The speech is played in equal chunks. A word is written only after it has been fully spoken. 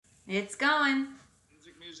It's going.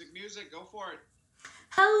 Music, music, music. Go for it.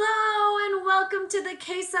 Hello and welcome to the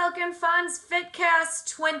Case and Funds Fitcast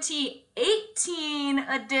 2018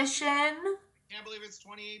 edition. Can't believe it's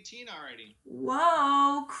 2018 already.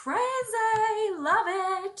 Whoa, crazy. Love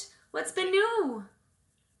it. What's been new?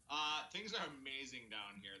 Things are amazing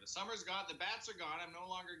down here. The summer's gone. The bats are gone. I'm no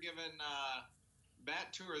longer given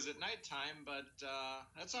bat tours at nighttime, but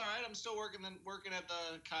that's all right. I'm still working at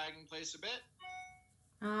the kayaking place a bit.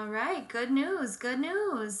 All right, good news, good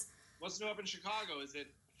news. What's new up in Chicago? Is it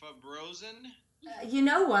Fabrozen? You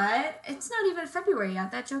know what? It's not even February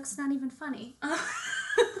yet. That joke's not even funny.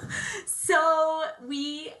 So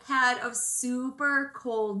we had a super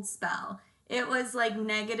cold spell. It was like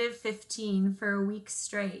negative 15 for a week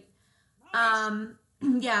straight. Nice.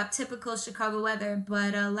 Yeah, typical Chicago weather.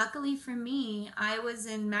 But luckily for me, I was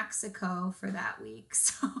in Mexico for that week.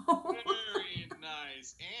 So Very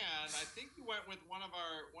nice. And I think you went with one of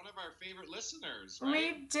our favorite listeners, right?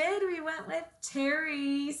 we did. We went with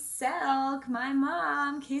Terry Selk, my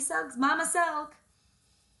mom, K Selk's Mama Selk.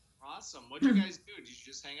 Awesome. What'd you guys do? Did you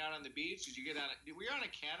just hang out on the beach? Did you get on? Were you on a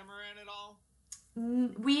catamaran at all?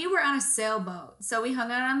 We were on a sailboat, so we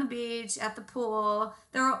hung out on the beach at the pool.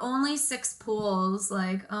 There were only 6 pools.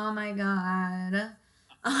 Like, oh my god.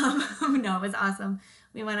 No, it was awesome.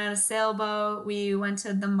 We went on a sailboat. We went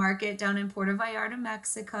to the market down in Puerto Vallarta,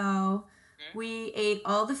 Mexico. Okay. We ate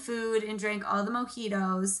all the food and drank all the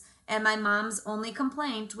mojitos. And my mom's only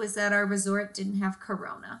complaint was that our resort didn't have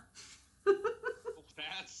Corona. Oh,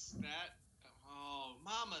 that's that. Oh,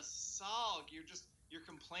 Mama Salk, your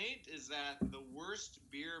complaint is that the worst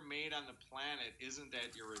beer made on the planet isn't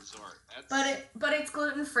at your resort. But it's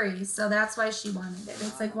gluten free, so that's why she wanted it.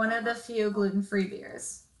 It's like one of the few gluten free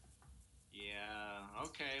beers. Yeah.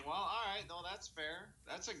 Okay. Well, all right. No, that's fair.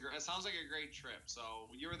 It sounds like a great trip. So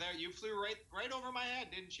you were there. You flew right over my head,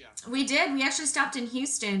 didn't you? We did. We actually stopped in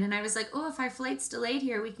Houston, and I was like, "Oh, if our flight's delayed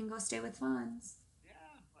here, we can go stay with Fonz." Yeah.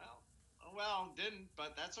 Well, didn't,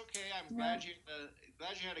 but that's okay. I'm No. glad you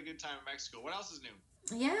had a good time in Mexico. What else is new?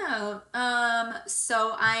 Yeah.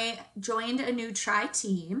 So I joined a new tri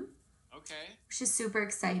team, Okay. which is super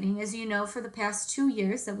exciting. As you know, for the past 2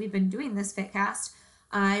 years that we've been doing this Fitcast,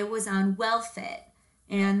 I was on WellFit, Yep.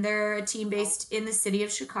 and they're a team Oh, based in the city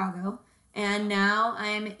of Chicago. And yep. now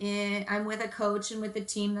I'm with a coach and with a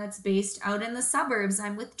team that's based out in the suburbs.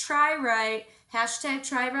 I'm with Try Right. Hashtag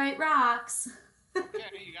Try Right rocks.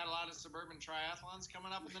 Okay. You got a lot of suburban triathlons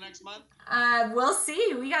coming up in the next month. We'll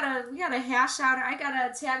see. We gotta hash out. I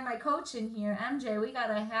gotta tag my coach in here, MJ. We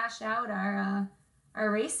gotta hash out our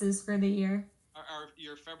races for the year.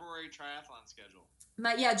 Your February triathlon schedule.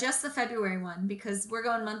 Yeah, just the February one because we're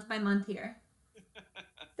going month by month here.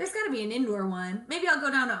 There's got to be an indoor one. Maybe I'll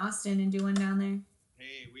go down to Austin and do one down there.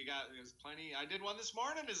 Hey, there's plenty. I did one this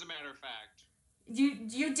morning, as a matter of fact.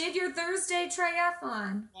 You did your Thursday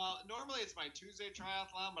triathlon. Well, normally it's my Tuesday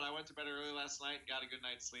triathlon, but I went to bed early last night, got a good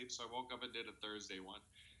night's sleep, so I woke up and did a Thursday one.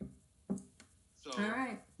 So All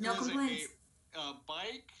right, it no was complaints. a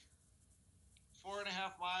bike,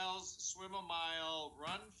 4.5 miles, swim a mile,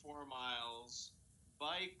 run 4 miles,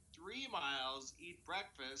 bike 3 miles, eat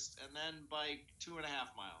breakfast, and then bike 2.5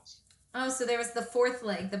 miles. Oh, so there was the fourth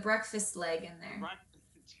leg, the breakfast leg in there.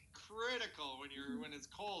 It's critical when it's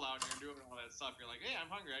cold out and you're doing all that stuff. You're like, hey, I'm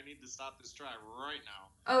hungry. I need to stop this drive right now.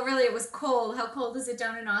 Oh, really? It was cold. How cold is it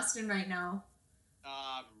down in Austin right now?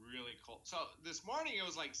 Really cold. So this morning it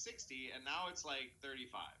was like 60, and now it's like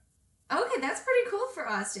 35. Okay, that's pretty cool for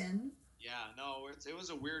Austin. Yeah, no, it was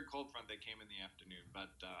a weird cold front that came in the afternoon, but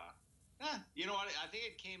you know what? I think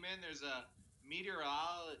it came in. There's a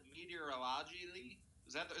meteorologically.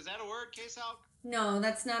 Is that a word, K-Sal? No,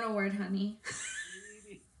 that's not a word, honey.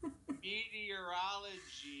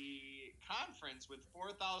 Meteorology conference with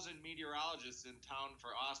 4,000 meteorologists in town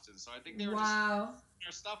for Austin. So I think they were just Wow.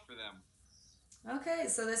 their stuff for them. Okay,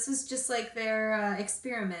 so this was just like their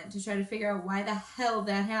experiment to try to figure out why the hell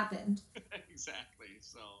that happened. Exactly.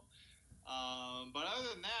 So, but other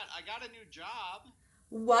than that, I got a new job.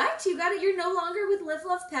 What? You got it? You're no longer with Live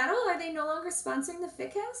Love Paddle? Are they no longer sponsoring the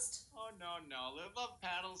Fitcast? Oh no! Live Love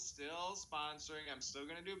Paddle's still sponsoring. I'm still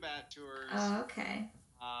gonna do bat tours. Oh, okay.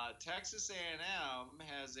 Texas A&M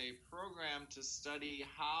has a program to study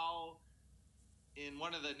how, in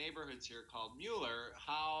one of the neighborhoods here called Mueller,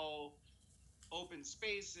 how open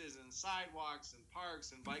spaces and sidewalks and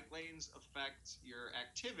parks and bike lanes affect your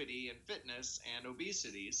activity and fitness and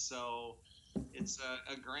obesity. So it's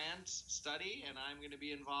a grant study, and I'm going to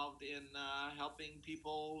be involved in helping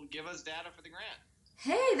people give us data for the grant.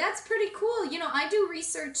 Hey, that's pretty cool. You know, I do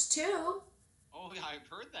research too. Oh, yeah, I've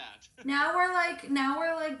heard that. Now we're like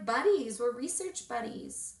buddies. We're research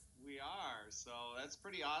buddies. are. So that's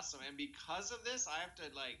pretty awesome. And because of this, I have to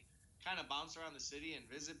like kind of bounce around the city and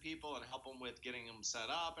visit people and help them with getting them set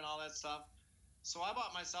up and all that stuff. So I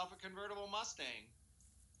bought myself a convertible Mustang.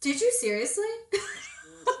 Did you seriously?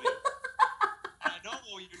 Seriously. I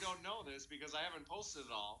know you don't know this because I haven't posted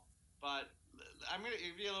it all, but I'm going to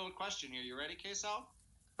give you a little question here. You ready, Queso?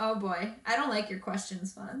 Oh boy, I don't like your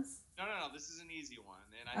questions, Fonz. No. This is an easy one,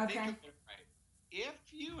 and I think Okay. you'll get it right.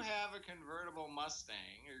 If you have a convertible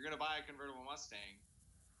Mustang, or you're going to buy a convertible Mustang,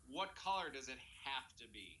 what color does it have to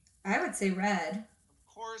be? I would say red.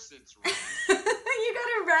 Of course it's red. You got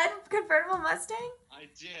a red convertible Mustang? I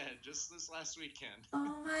did, just this last weekend.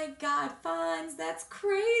 Oh my God, Fonz, that's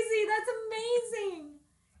crazy. That's amazing.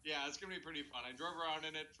 Yeah, it's going to be pretty fun. I drove around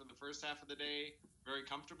in it for the first half of the day very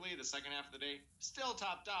comfortably. The second half of the day, still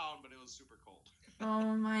top down, but it was super cold.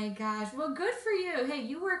 Oh my gosh. Well, good for you. Hey,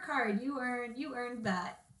 you work hard. You earned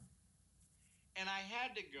that. And I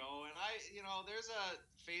had to go, and there's a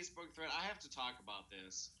Facebook thread. I have to talk about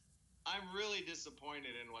this. I'm really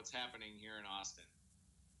disappointed in what's happening here in Austin.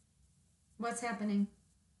 What's happening?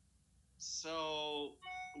 So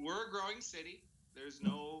we're a growing city. There's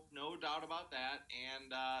no doubt about that,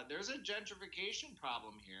 and there's a gentrification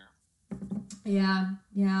problem here.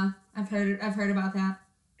 Yeah. I've heard about that.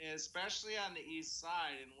 Especially on the east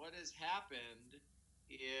side. And what has happened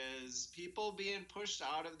is people being pushed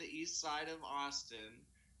out of the east side of Austin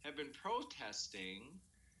have been protesting.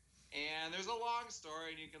 And there's a long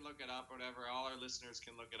story, and you can look it up, whatever. All our listeners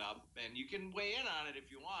can look it up, and you can weigh in on it if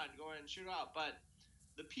you want. Go ahead and shoot out. But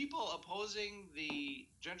the people opposing the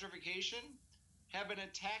gentrification have been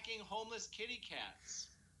attacking homeless kitty cats.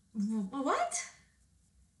 What?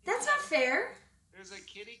 That's not fair. There's a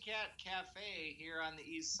kitty cat cafe here on the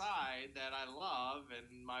east side that I love,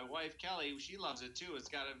 and my wife Kelly, she loves it too. It's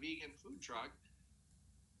got a vegan food truck.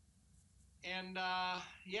 And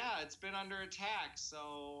it's been under attack,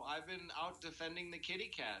 so I've been out defending the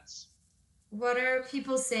kitty cats. What are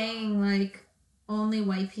people saying? Like, only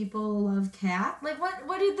white people love cat? Like,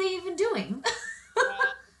 what are they even doing? Well,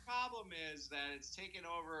 the problem is that it's taken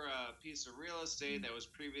over a piece of real estate that was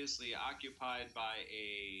previously occupied by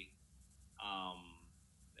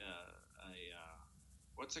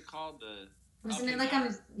what's it called? Wasn't it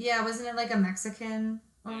like a Mexican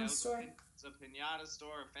store? It's a piñata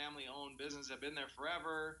store, a family-owned business. I've been there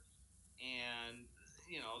forever, and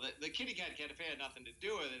the kitty cat cafe had nothing to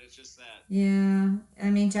do with it. It's just that. Yeah, I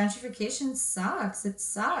mean gentrification sucks. It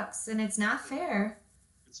sucks, and it's not fair.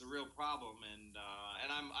 It's a real problem, and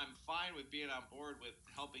I'm fine with being on board with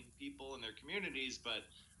helping people in their communities, but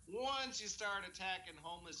once you start attacking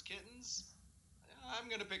homeless kittens, I'm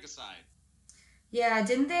gonna pick a side. Yeah,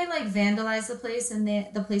 didn't they like vandalize the place and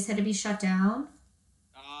the place had to be shut down?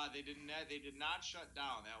 They didn't. They did not shut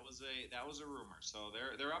down. That was a rumor. So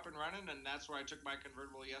they're up and running, and that's where I took my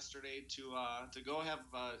convertible yesterday to go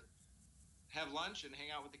have lunch and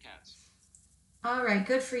hang out with the cats. All right,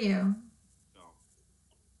 good for you.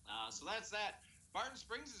 So that's that. Barton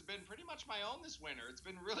Springs has been pretty much my own this winter. It's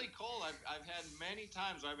been really cold. I've had many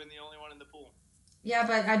times where I've been the only one in the pool. Yeah,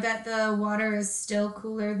 but I bet the water is still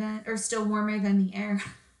still warmer than the air.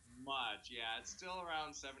 Much, yeah. It's still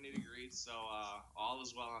around 70 degrees, so all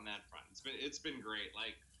is well on that front. It's been great.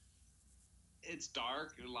 Like, it's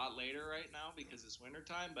dark a lot later right now because it's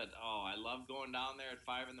wintertime, but I love going down there at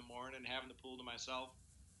 5 in the morning, having the pool to myself.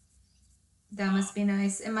 That must be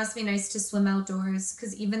nice. It must be nice to swim outdoors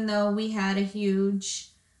because even though we had a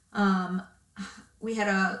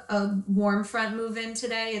warm front move in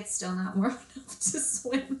today, it's still not warm enough to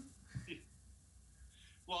swim.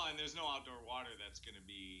 Well, and there's no outdoor water that's going to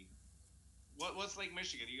be... What's Lake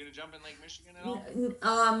Michigan? Are you going to jump in Lake Michigan at all?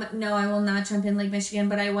 No, I will not jump in Lake Michigan,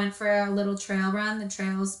 but I went for a little trail run. The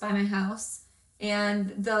trail's by my house. And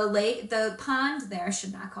the pond there, I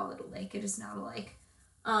should not call it a lake. It is not a lake.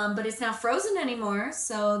 But it's not frozen anymore,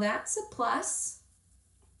 so that's a plus.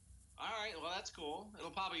 All right, well, that's cool.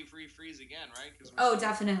 It'll probably freeze again, right?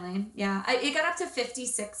 Definitely. Yeah, it got up to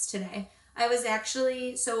 56 today. I was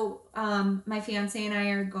actually, my fiance and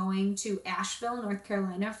I are going to Asheville, North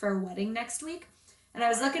Carolina for a wedding next week. And I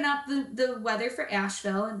was looking up the weather for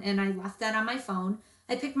Asheville, and I left that on my phone.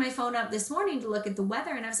 I picked my phone up this morning to look at the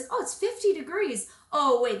weather, and I was like, oh, it's 50 degrees.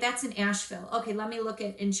 Oh, wait, that's in Asheville. Okay, let me look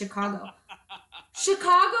at in Chicago.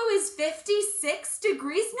 Chicago is 56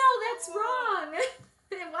 degrees? No, that's wrong.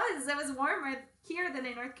 It was warmer here than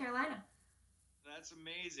in North Carolina. That's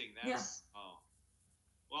amazing. Yeah.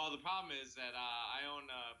 Well, the problem is that I own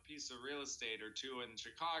a piece of real estate or two in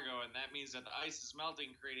Chicago, and that means that the ice is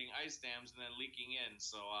melting, creating ice dams, and then leaking in.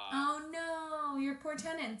 So. Oh no, your poor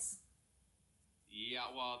tenants. Yeah,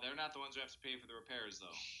 well, they're not the ones who have to pay for the repairs,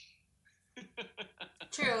 though.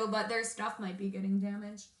 True, but their stuff might be getting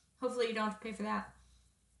damaged. Hopefully you don't have to pay for that.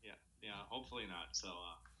 Yeah, yeah, hopefully not. So,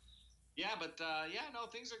 yeah, but yeah, no,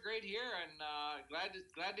 things are great here, and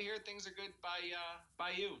glad to hear things are good by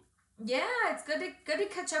you. Yeah, it's good to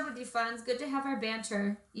catch up with you, Fun. It's good to have our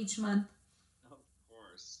banter each month. Of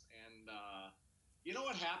course. And you know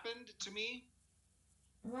what happened to me?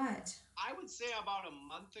 What? I would say about a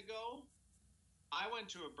month ago, I went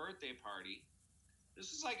to a birthday party.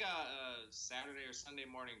 This was like a Saturday or Sunday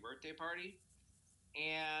morning birthday party.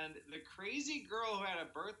 And the crazy girl who had a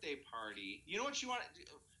birthday party, you know what she wanted?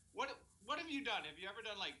 What what have you done? Have you ever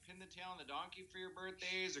done like pin the tail on the donkey for your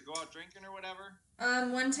birthdays or go out drinking or whatever?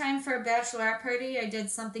 One time for a bachelorette party, I did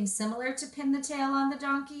something similar to pin the tail on the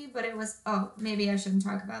donkey, but it was, oh, maybe I shouldn't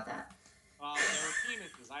talk about that. There were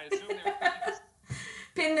penises. I assume they were penises.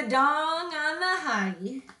 Pin the dong on the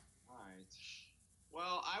hottie. All right.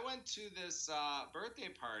 Well, I went to this birthday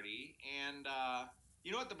party, and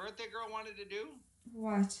you know what the birthday girl wanted to do?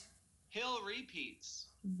 What? Hill repeats.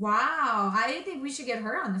 Wow, I think we should get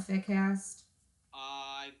her on the fitcast.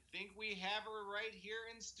 I think we have her right here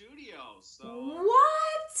in studio. So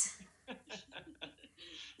what?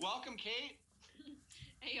 Welcome, Kate.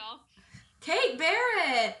 Hey, y'all. Cate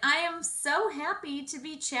Barrett, I am so happy to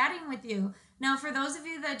be chatting with you. Now, for those of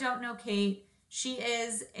you that don't know Cate, she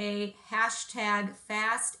is a hashtag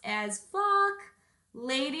fast as fuck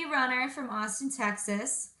lady runner from Austin,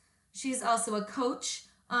 Texas. She's also a coach,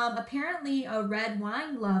 apparently a red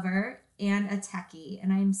wine lover, and a techie.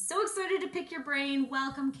 And I'm so excited to pick your brain.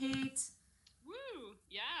 Welcome, Cate. Woo!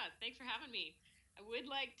 Yeah, thanks for having me. I would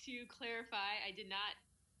like to clarify I did not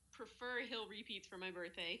prefer hill repeats for my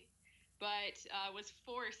birthday, but was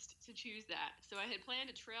forced to choose that. So I had planned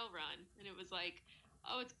a trail run, and it was like,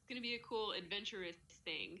 oh, it's going to be a cool adventurous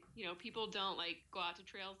thing. You know, people don't like go out to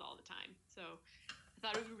trails all the time. So I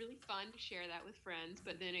thought it would be really fun to share that with friends,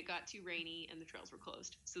 but then it got too rainy and the trails were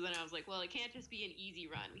closed. So then I was like, well, it can't just be an easy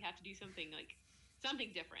run. We have to do something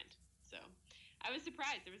different. So I was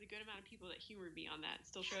surprised. There was a good amount of people that humored me on that and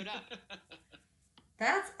still showed up.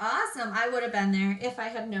 That's awesome. I would have been there if I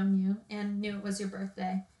had known you and knew it was your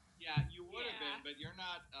birthday. Yeah, you would have been, but you're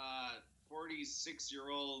not a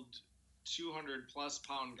 46-year-old 200 plus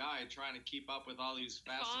pound guy trying to keep up with all these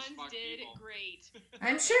fast as fuck people. Did great.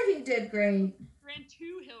 I'm sure he did great. Ran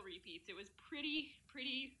 2 hill repeats. It was pretty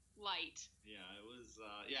light. Yeah, it was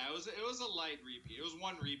a light repeat. It was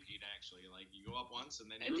one repeat actually. Like you go up once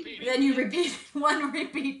and then you repeat. Then you repeat one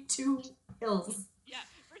repeat 2 hills. Yeah,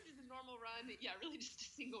 versus the normal run. Yeah, really just a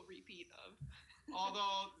single repeat of.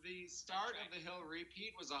 Although the start of the hill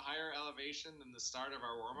repeat was a higher elevation than the start of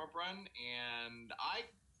our warm-up run, and I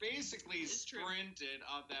basically sprinted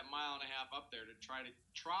up that mile and a half up there to try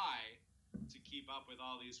to keep up with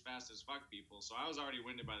all these fast as fuck people. So I was already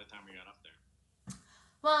winded by the time we got up there.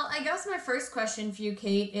 Well, I guess my first question for you,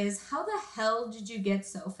 Cate, is how the hell did you get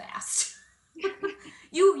so fast?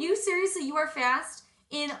 you seriously, you are fast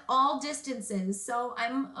in all distances. So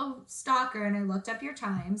I'm a stalker and I looked up your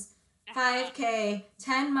times. 5K,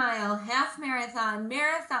 10 mile, half marathon,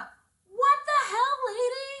 marathon. What the hell,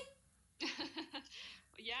 lady?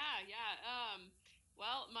 Yeah.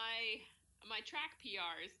 Well, my track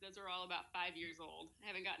PRs, those are all about 5 years old.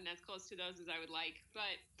 I haven't gotten as close to those as I would like,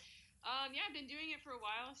 but yeah, I've been doing it for a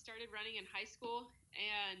while. Started running in high school,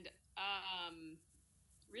 and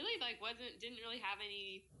really didn't really have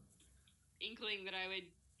any inkling that I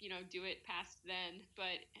would do it past then.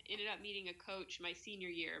 But ended up meeting a coach my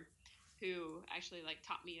senior year, who actually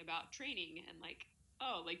taught me about training and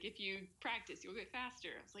if you practice, you'll get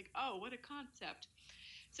faster. I was like, oh, what a concept.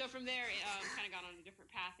 So from there, kind of got on a different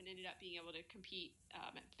path and ended up being able to compete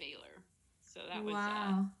at Baylor. So that was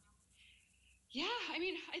wow. Yeah, I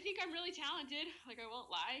mean, I think I'm really talented. I won't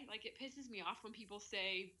lie. It pisses me off when people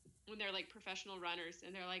say, when they're professional runners,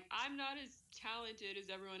 and they're like, I'm not as talented as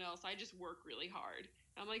everyone else. I just work really hard.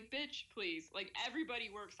 I'm like, bitch, please. Everybody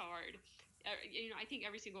works hard. I think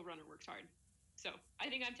every single runner works hard. So I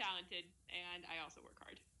think I'm talented, and I also work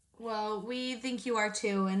hard. Well, we think you are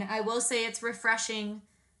too, and I will say it's refreshing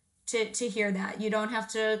to hear that. You don't have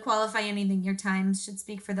to qualify anything. Your times should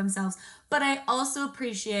speak for themselves. But I also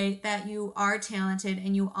appreciate that you are talented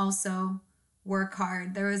and you also work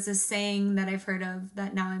hard. There was a saying that I've heard of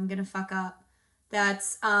that now I'm going to fuck up.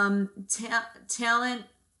 That's talent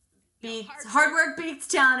beats hard work beats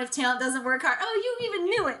talent if talent doesn't work hard. Oh, you even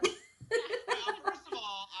knew it. Well, first of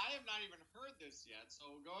all, I have not even heard this yet, so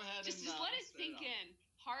go ahead just let it sink in.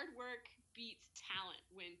 Hard work beats talent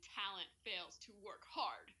when talent fails to work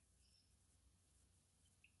hard.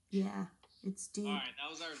 Yeah, it's deep. All right,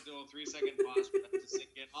 that was our little 3-second pause for that to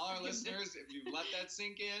sink in. All our listeners, if you let that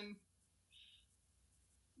sink in,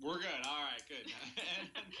 We're good. All right, good.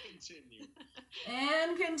 And continue.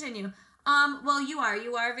 And continue. Well, you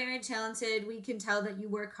are very talented. We can tell that you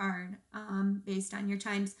work hard, based on your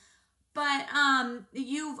times. But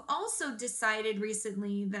you've also decided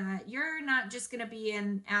recently that you're not just going to be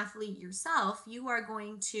an athlete yourself. You are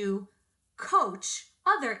going to coach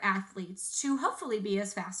other athletes to hopefully be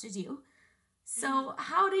as fast as you. So,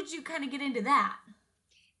 how did you kind of get into that?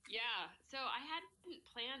 Yeah, so I hadn't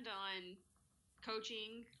planned on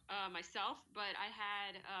coaching myself, but I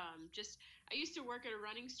had I used to work at a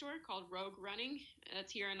running store called Rogue Running.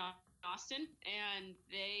 That's here in Austin, and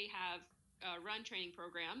they have run training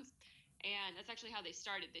programs. And that's actually how they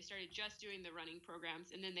started. They started just doing the running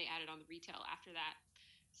programs, and then they added on the retail after that.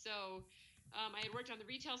 So I had worked on the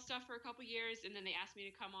retail stuff for a couple years, and then they asked me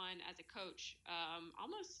to come on as a coach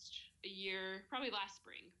almost a year, probably last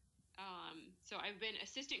spring. So I've been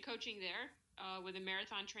assistant coaching there with a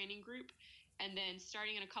marathon training group. And then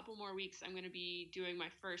starting in a couple more weeks, I'm going to be doing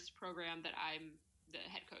my first program that I'm the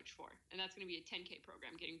head coach for. And that's going to be a 10K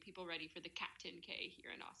program, getting people ready for the Cap 10K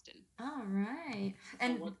here in Austin. All right.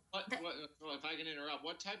 And so if I can interrupt,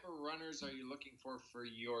 what type of runners are you looking for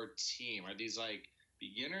your team? Are these like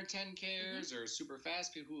beginner 10Kers or super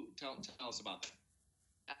fast people? Tell us about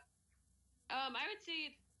that. I would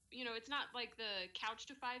say, it's not like the couch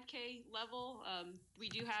to 5K level. We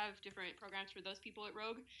do have different programs for those people at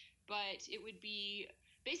Rogue, but it would be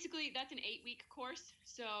basically that's an 8-week course.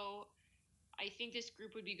 So I think this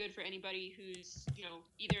group would be good for anybody who's,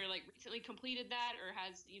 either like recently completed that or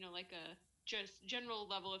has, like a just general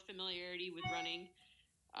level of familiarity with running,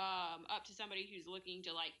 up to somebody who's looking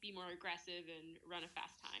to like be more aggressive and run a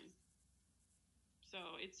fast time. So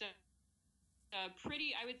it's a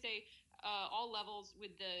pretty, I would say, all levels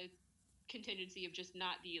with the contingency of just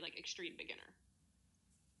not the like extreme beginner.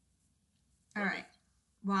 All right.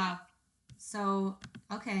 Wow. Yeah. So,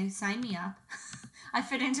 okay, sign me up. I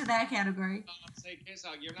fit into that category. Say,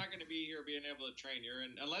 K-Sog, you're not going to be here being able to train.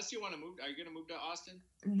 Unless you want to move. Are you going to move to Austin?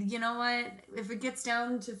 You know what? If it gets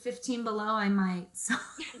down to 15 below, I might. So.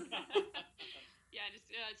 Yeah,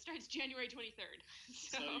 it starts January 23rd.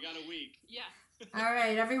 So you got a week. Yeah. All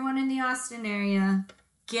right, everyone in the Austin area,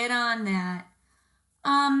 get on that.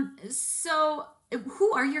 So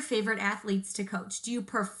who are your favorite athletes to coach? Do you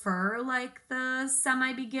prefer like the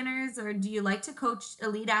semi-beginners, or do you like to coach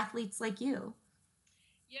elite athletes like you?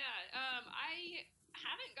 Yeah, I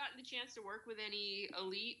haven't gotten the chance to work with any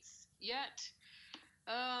elites yet.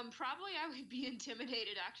 Probably I would be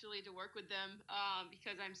intimidated actually to work with them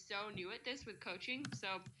because I'm so new at this with coaching.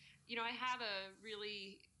 So, I have a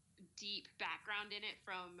really deep background in it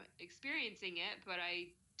from experiencing it, but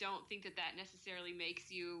I don't think that necessarily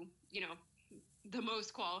makes you, the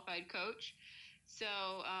most qualified coach. So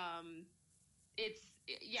I'm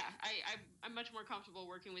much more comfortable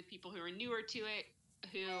working with people who are newer to it,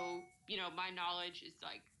 who, my knowledge is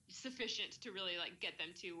like sufficient to really like get them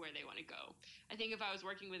to where they want to go. I think if I was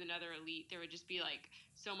working with another elite, there would just be like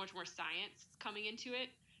so much more science coming into it,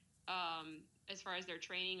 as far as their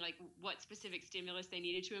training, like what specific stimulus they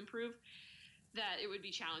needed to improve, that it would be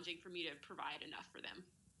challenging for me to provide enough for them.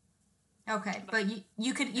 Okay, but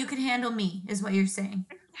you could handle me, is what you're saying.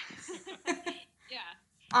 Yeah.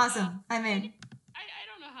 Awesome. I'm in. I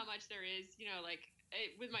don't know how much there is,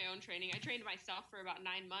 with my own training. I trained myself for about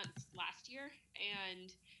 9 months last year,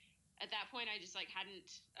 and at that point I just like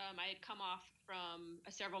hadn't I had come off from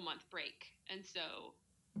a several month break, and so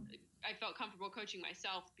I felt comfortable coaching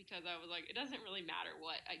myself because I was like, it doesn't really matter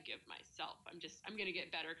what I give myself. I'm going to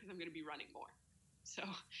get better because I'm going to be running more. So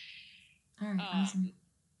all right, awesome.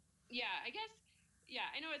 Yeah, I guess,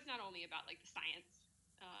 I know it's not only about like the science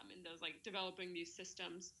and those like developing these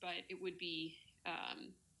systems, but it would be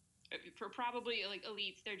for probably like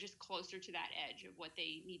elites, they're just closer to that edge of what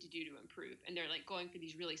they need to do to improve, and they're like going for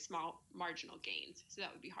these really small marginal gains, so that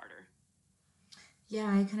would be harder. Yeah,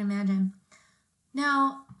 I can imagine.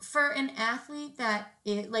 Now, for an athlete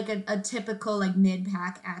like a typical like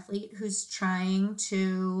mid-pack athlete who's trying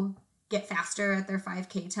to get faster at their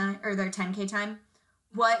 5K time or their 10K time,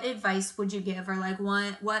 what advice would you give, or like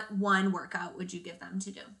what one workout would you give them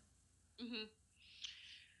to do?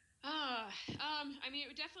 I mean, it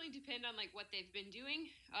would definitely depend on like what they've been doing,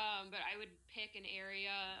 but I would pick an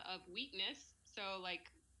area of weakness. So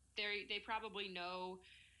like they probably know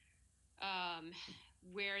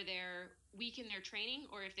where they're weak in their training,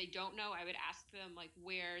 or if they don't know, I would ask them like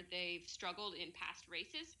where they've struggled in past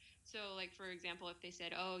races. So like, for example, if they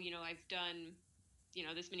said, oh, I've done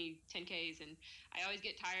this many 10Ks and I always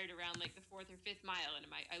get tired around like the 4th or 5th mile and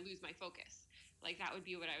I lose my focus. Like that would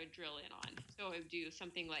be what I would drill in on. So I would do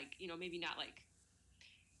something like, maybe not like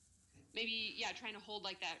maybe, trying to hold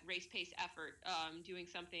like that race pace effort, doing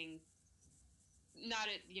something not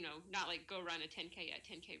like go run a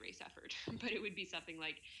 10K race effort, but it would be something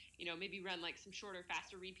like, maybe run like some shorter,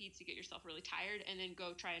 faster repeats to get yourself really tired, and then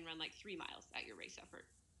go try and run like 3 miles at your race effort.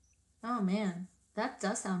 Oh man, that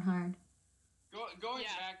does sound hard. Going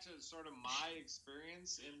back to sort of my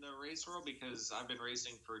experience in the race world, because I've been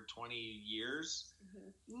racing for 20 years,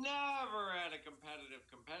 never at a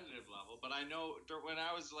competitive level, but I know when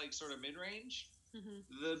I was like sort of mid-range,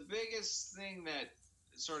 the biggest thing that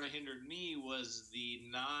sort of hindered me was the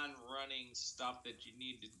non-running stuff that you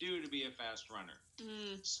need to do to be a fast runner.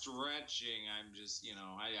 Stretching, I'm just,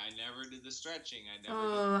 I never did the stretching.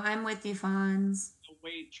 I'm with you, Fonz. The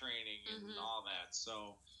weight training and all that.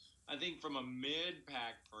 So I think from a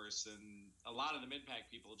mid-pack person, a lot of the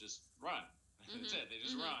mid-pack people just run. That's it. They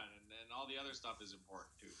just run, and then all the other stuff is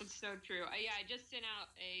important too. It's so true. I just sent out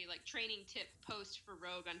a like training tip post for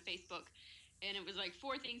Rogue on Facebook, and it was like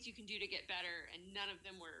 4 things you can do to get better, and none of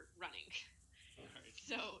them were running. Right.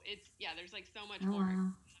 So there's like so much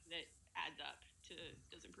more that adds up to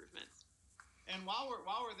those improvements. And while we're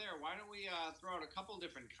there, why don't we throw out a couple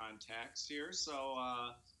different contacts here? So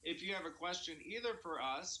if you have a question either for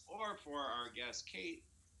us or for our guest Cate,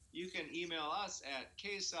 you can email us at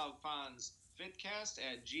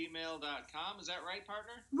ksalgfansfitcast@gmail.com. Is that right,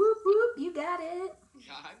 partner? Whoop whoop, you got it.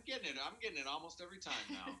 Yeah, I'm getting it almost every time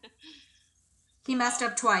now. He messed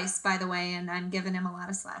up twice, by the way, and I'm giving him a lot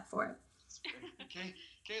of slack for it. Okay.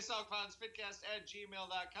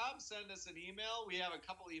 ksalgfansfitcast@gmail.com. Send us an email. We have a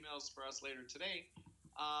couple emails for us later today.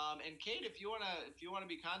 And Cate, if you wanna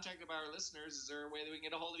be contacted by our listeners, is there a way that we can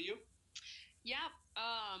get a hold of you? Yeah.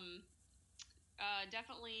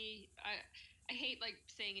 Definitely. I hate like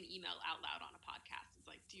saying an email out loud on a podcast. It's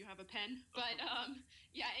like, do you have a pen? But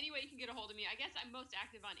anyway, you can get a hold of me. I guess I'm most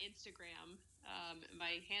active on Instagram.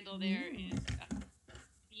 My handle there is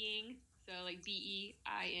being, so like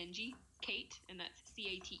BEING, Cate, and that's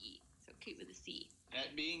CATE. So Cate with a C.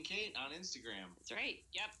 At Being Cate on Instagram. That's right.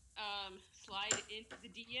 Yep. Slide into the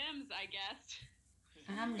DMs, I guess.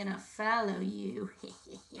 I'm gonna follow you.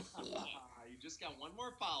 You just got one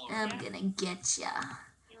more follower. I'm gonna get ya.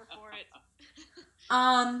 Here for it.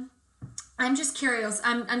 I'm just curious.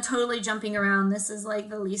 I'm totally jumping around. This is like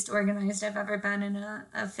the least organized I've ever been in a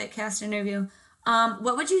fitcast interview.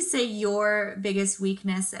 What would you say your biggest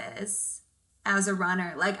weakness is as a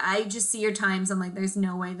runner? Like, I just see your times. I'm like, there's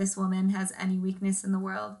no way this woman has any weakness in the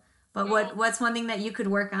world. But what's one thing that you could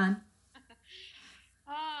work on?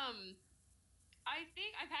 I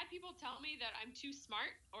think I've had people tell me that I'm too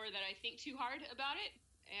smart or that I think too hard about it.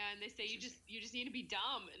 And they say you just need to be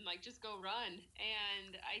dumb and like just go run.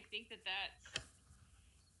 And I think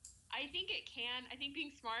I think it can. I think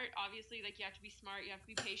being smart, obviously, like you have to be smart, you have to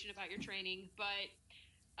be patient about your training. But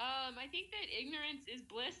I think that ignorance is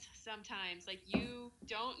bliss sometimes. Like, you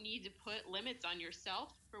don't need to put limits on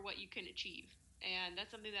yourself for what you can achieve. And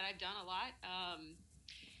that's something that I've done a lot.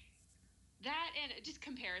 That and just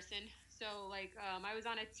comparison. So, like, I was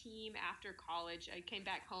on a team after college. I came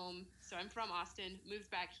back home. So I'm from Austin, moved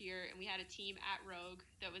back here, and we had a team at Rogue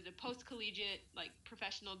that was a post-collegiate, like,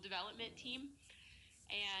 professional development team.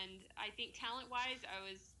 And I think talent-wise, I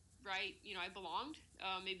was right. I belonged.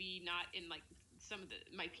 Maybe not in, like, some of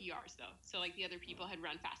my PRs, though. So, like, the other people had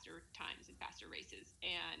run faster times and faster races.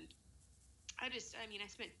 And I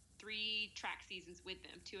spent 3 track seasons with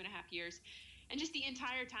them, 2.5 years. And just the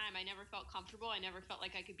entire time, I never felt comfortable. I never felt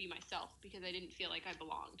like I could be myself because I didn't feel like I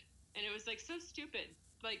belonged. And it was, like, so stupid.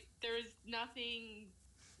 Like, there was nothing,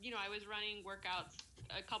 I was running workouts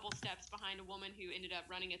a couple steps behind a woman who ended up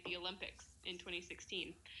running at the Olympics in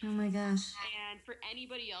 2016. Oh, my gosh. And for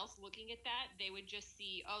anybody else looking at that, they would just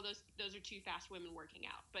see, oh, those are 2 fast women working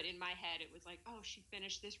out. But in my head, it was like, oh, she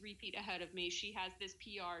finished this repeat ahead of me. She has this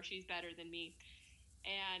PR. She's better than me.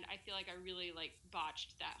 And I feel like I really, like,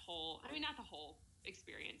 botched that whole, not the whole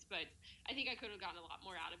experience, but I think I could have gotten a lot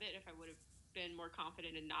more out of it if I would have been more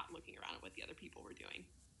confident in not looking around at what the other people were doing.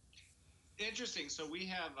 Interesting. So we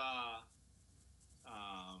have,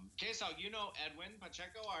 K-Sal, Edwin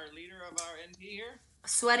Pacheco, our leader of our NP here?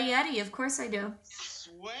 Sweaty Eddie, of course I do.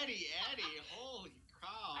 Sweaty Eddie, holy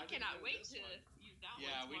cow. I cannot wait to use that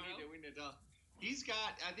one tomorrow. Yeah, we need to.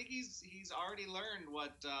 I think he's already learned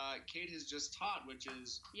what Cate has just taught, which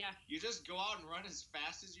is you just go out and run as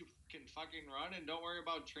fast as you can fucking run and don't worry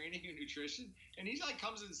about training and nutrition. And he like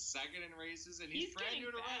comes in second in races and he's brand new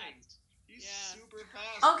to running. He's super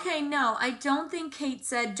fast. Okay, no, I don't think Cate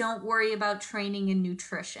said don't worry about training and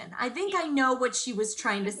nutrition. I think I know what she was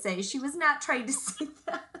trying to say. She was not trying to say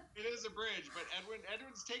that. It is a bridge, but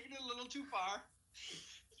Edwin's taking it a little too far.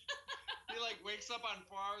 He like wakes up on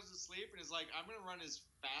 4 hours of sleep and is like, I'm gonna run as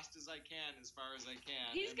fast as I can, as far as I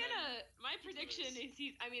can. My prediction is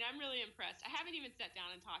I'm really impressed. I haven't even sat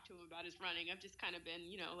down and talked to him about his running. I've just kind of been,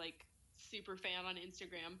 like super fan on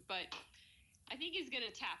Instagram, but I think he's going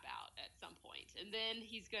to tap out at some point. And then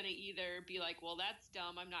he's going to either be like, well, that's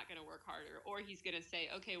dumb, I'm not going to work harder. Or he's going to say,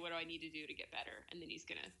 okay, what do I need to do to get better? And then he's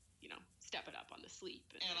going to, step it up on the sleep.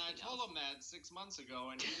 And I told him that 6 months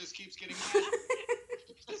ago, and he just keeps getting mad.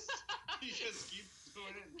 he just keeps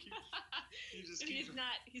doing it. He's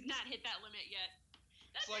not hit that limit yet.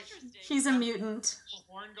 That's like, interesting. He's a mutant. The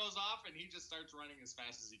horn goes off, and he just starts running as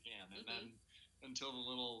fast as he can. And then until the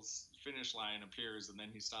little finish line appears, and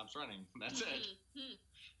then he stops running. That's it.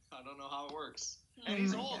 I don't know how it works. And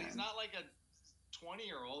he's old. God. He's not like a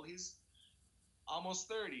 20-year-old. He's almost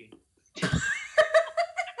 30.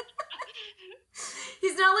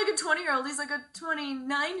 He's not like a 20-year-old. He's like a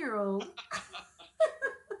 29-year-old.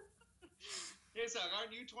 Hey, so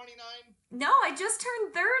aren't you 29? No, I just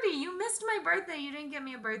turned 30. You missed my birthday. You didn't get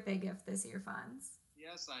me a birthday gift this year, Fonz.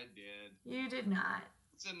 Yes, I did. You did not.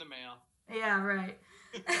 It's in the mail. Yeah, right.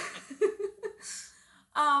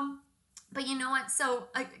 But you know what? So,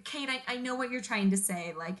 Cate, I know what you're trying to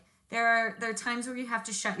say. Like, there are times where you have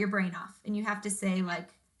to shut your brain off, and you have to say, like,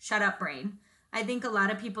 shut up, brain. I think a lot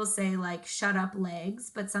of people say, like, shut up, legs,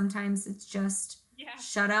 but sometimes it's just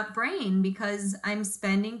shut up, brain, because I'm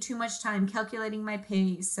spending too much time calculating my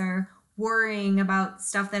pace or worrying about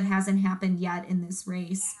stuff that hasn't happened yet in this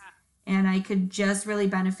race. Yeah. And I could just really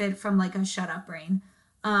benefit from, like, a shut up, brain.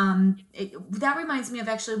 That reminds me of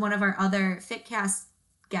actually one of our other fitcast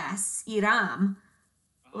guests, Iram,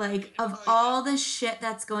 all the shit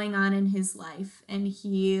that's going on in his life, and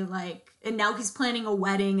and now he's planning a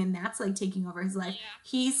wedding, and that's like taking over his life.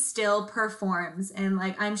 He still performs, and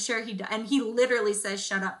like I'm sure he does, and he literally says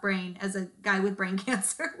 "shut up, brain" as a guy with brain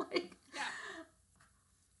cancer.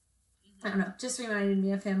 I don't know, just reminded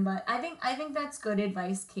me of him. But I think that's good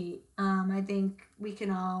advice, Cate. I think we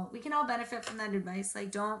can all benefit from that advice.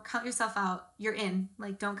 Like, don't count yourself out. You're in.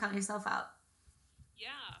 Like, don't count yourself out. Yeah.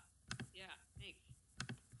 Thanks.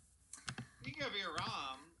 Speaking of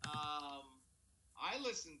Iram, I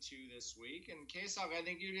listened to this week, and K-Sock, I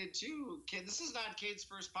think you did too. This is not Kate's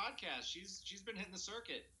first podcast. She's been hitting the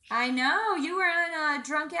circuit. I know. You were on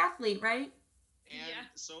Drunk Athlete, right? And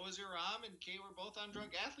so was Iram and Kate were both on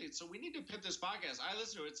Drunk Athletes. So we need to put this podcast. I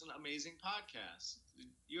listened to it. It's an amazing podcast.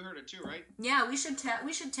 You heard it too, right? Yeah, we should tag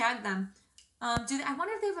them. I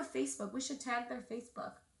wonder if they have a Facebook. We should tag their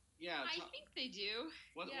Facebook. Yeah, I think they do.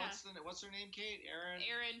 What's her name, Kate?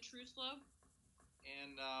 Erin Truslow.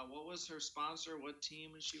 And what was her sponsor? What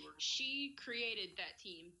team is she working? She created that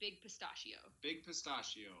team, Big Pistachio. Big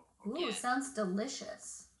Pistachio. Okay. Ooh, sounds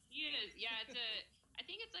delicious. It is. Yeah, I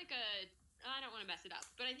think it's like I don't want to mess it up,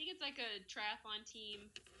 but I think it's like a triathlon team.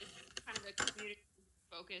 It's kind of a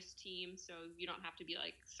community-focused team, so you don't have to be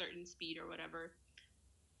like certain speed or whatever.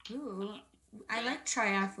 Ooh, I like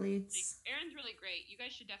triathletes. Erin's really great. You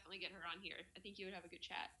guys should definitely get her on here. I think you would have a good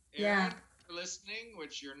chat. Erin, listening,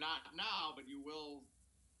 which you're not now, but you will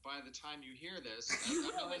by the time you hear this.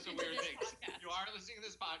 I know that's a weird thing. You are listening to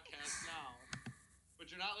this podcast now, but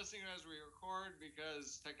you're not listening as we record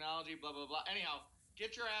because technology, blah, blah, blah. Anyhow,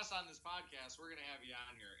 get your ass on this podcast. We're going to have you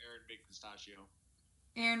on here, Erin Big Pistachio.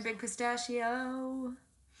 Erin Big Pistachio.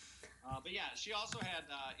 But yeah, she also had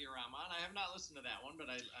Iram on. I have not listened to that one, but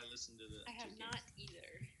I listened to the. I have not either.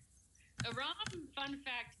 Iram, fun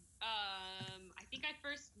fact. I think I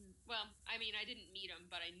didn't meet him,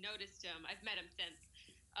 but I noticed him. I've met him since.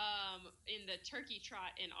 In the turkey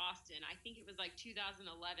trot in Austin. I think it was like 2011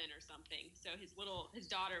 or something. So his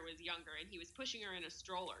daughter was younger, and he was pushing her in a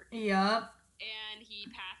stroller. Yep. And he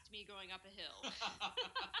passed me going up a hill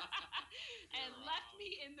and left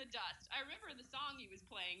me in the dust. I remember the song he was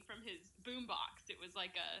playing from his boombox. It was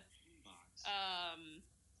like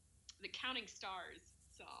the Counting Stars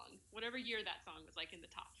song. Whatever year that song was, like in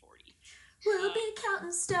the top 40. We'll be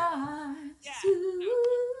counting stars. Yeah.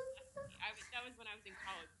 That was when I was in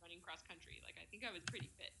college running cross country. Like, I think I was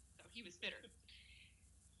pretty fit, so he was fitter.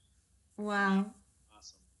 Wow.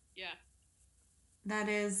 Awesome. Yeah. That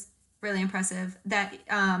is really impressive that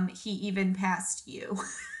he even passed you.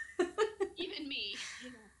 Even me.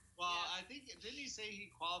 Well, yeah. I think, didn't he say he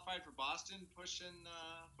qualified for Boston pushing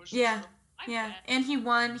Yeah. Yeah. And he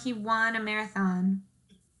won a marathon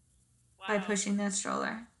by pushing that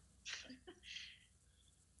stroller.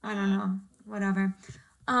 I don't know. Whatever.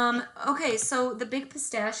 Okay, so the Big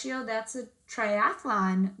Pistachio, that's a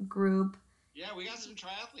triathlon group. Yeah, we got some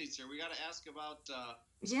triathletes here. We got to ask about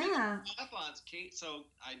speaking Yeah. of triathlons, Kate. So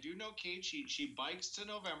I do know Kate. She bikes to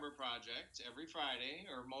November Project every Friday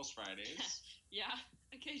or most Fridays. Yeah,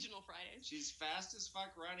 occasional Fridays. She's fast as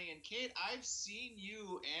fuck running. And Kate, I've seen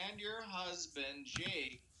you and your husband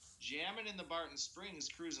Jake jamming in the Barton Springs,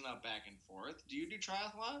 cruising up back and forth. Do you do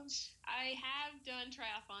triathlons? I have done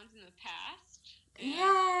triathlons in the past.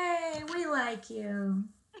 Yay! We like you.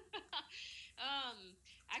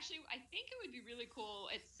 Actually, I think it would be really cool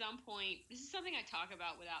at some point. This is something I talk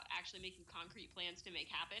about without actually making concrete plans to make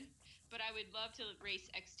happen. But I would love to race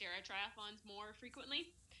Xterra triathlons more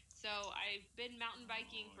frequently. So I've been mountain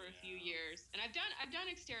biking for a few years, and I've done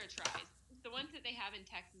Xterra tries. The ones that they have in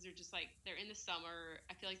Texas are just like they're in the summer.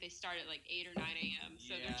 I feel like they start at like 8 or 9 a.m.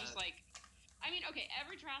 So they're just like, I mean, okay,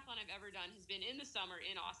 every triathlon I've ever done has been in the summer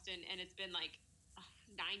in Austin, and it's been like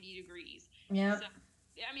 90 degrees. Yeah. So,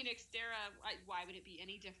 I mean, Xterra, why would it be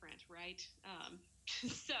any different, right?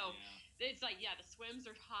 So it's like, yeah, the swims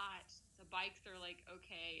are hot, the bikes are like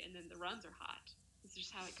okay, and then the runs are hot. It's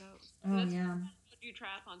just how it goes. Oh, yeah. Do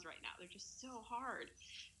triathlons right now. They're just so hard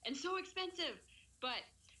and so expensive, but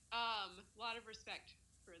a lot of respect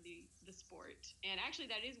for the sport. And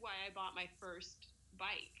actually, that is why I bought my first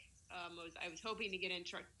bike. I was hoping to get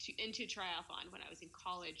into triathlon when I was in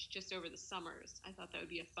college, just over the summers. I thought that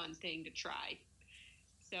would be a fun thing to try.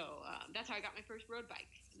 So that's how I got my first road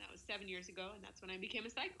bike, and that was 7 years ago, and that's when I became a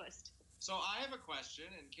cyclist. So I have a question,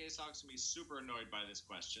 and Case Hawk's gonna be super annoyed by this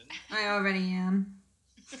question. I already am.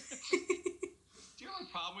 Do you have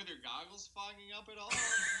a problem with your goggles fogging up at all?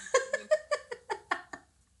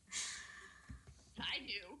 I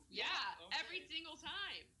do. Yeah, okay. Every single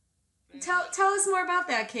time. Tell us more about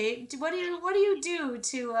that, Kate. What do you do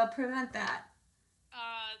to prevent that?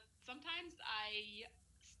 Sometimes I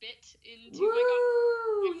spit into Woo, my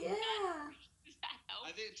goggles. Yeah. Does that help?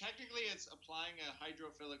 I think technically it's applying a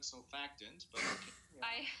hydrophilic surfactant, but okay. Yeah.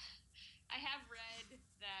 I have read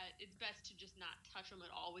that it's best to just not touch them at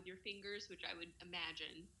all with your fingers, which I would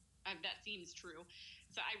imagine that seems true.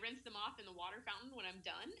 So I rinse them off in the water fountain when I'm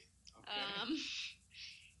done. Okay.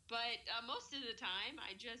 But most of the time,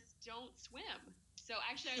 I just don't swim. So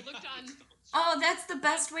actually, I looked on... Oh, that's the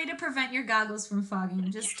best way to prevent your goggles from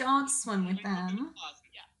fogging. Just don't swim with them.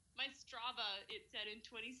 Yeah. My Strava, it said in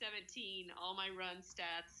 2017, all my run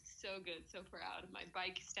stats, so good, so proud. My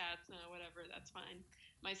bike stats, whatever, that's fine.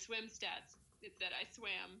 My swim stats, it said I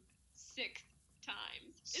swam 6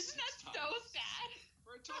 times. Isn't that so sad?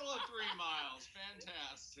 For a total of 3 miles.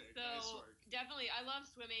 Fantastic. So, nice work. Definitely, I love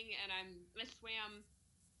swimming, and I swam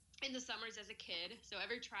in the summers as a kid. So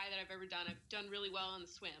every try that I've ever done, I've done really well on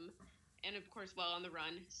the swim, and of course well on the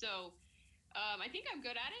run. So I think I'm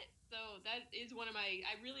good at it. So that is one of my...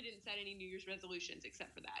 I really didn't set any New Year's resolutions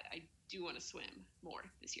except for that. I do want to swim more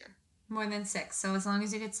this year. More than 6. So as long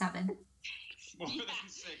as you get 7. More than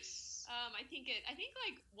 6. I think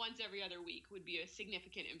like once every other week would be a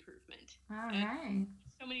significant improvement. All right.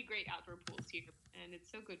 So many great outdoor pools here, and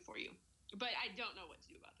it's so good for you. But I don't know what to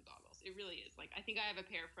do about the goggles. It really is. Like, I think I have a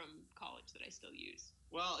pair from college that I still use.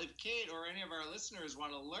 Well, if Kate or any of our listeners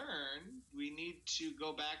want to learn, we need to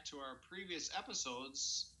go back to our previous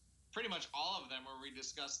episodes, pretty much all of them where we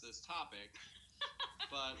discussed this topic.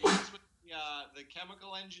 But once with the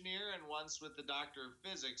chemical engineer and once with the doctor of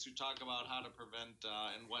physics who talk about how to prevent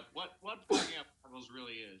and what plugging up goggles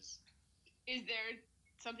really is. Is there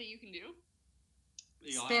something you can do?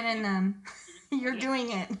 Spin in them. You're doing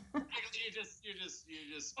it. Actually, you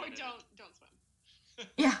just or don't swim.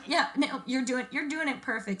 Yeah. No, you're doing it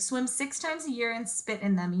perfect. Swim 6 times a year and spit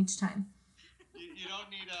in them each time. You don't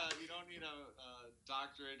need a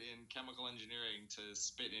doctorate in chemical engineering to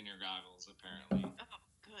spit in your goggles, apparently. Oh,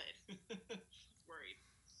 good. Worried.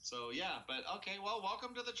 So yeah, but okay. Well,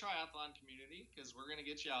 welcome to the triathlon community because we're gonna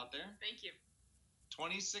get you out there. Thank you.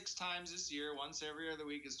 26 times this year. Once every other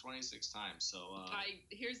week is 26 times. So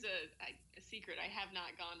here's a secret. I have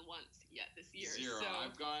not gone once yet this year. 0. So.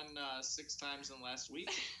 I've gone 6 times in the last week.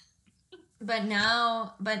 But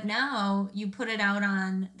now you put it out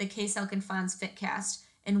on the Case Elk and Fonz Fitcast,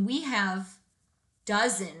 and we have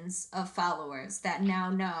dozens of followers that now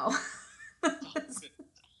know.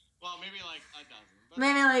 Well, maybe like a dozen.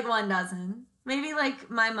 Maybe like 1 dozen. Maybe like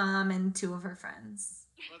my mom and 2 of her friends.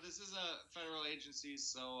 Well, this is a federal agency,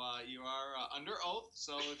 so you are under oath.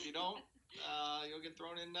 So if you don't, you'll get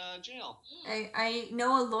thrown in jail. I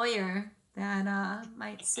know a lawyer that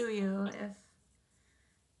might sue you if...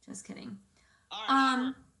 Just kidding. All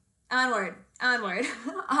right, Onward.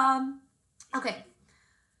 Okay.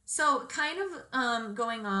 So kind of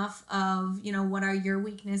going off of, what are your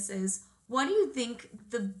weaknesses, what do you think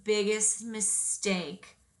the biggest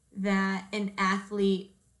mistake that an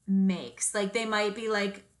athlete makes. Like they might be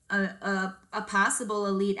like a possible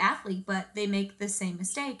elite athlete, but they make the same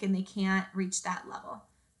mistake and they can't reach that level.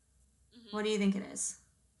 Mm-hmm. What do you think it is?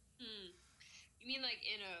 You mean like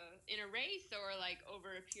in a race, or like over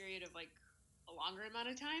a period of like a longer amount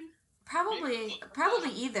of time?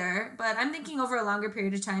 Probably either, but I'm thinking over a longer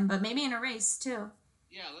period of time, but maybe in a race too.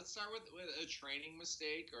 Yeah, let's start with a training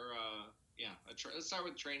mistake, or let's start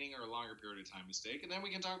with training or a longer period of time mistake, and then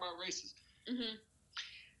we can talk about races. Mm-hmm.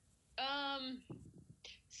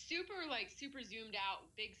 Super zoomed out,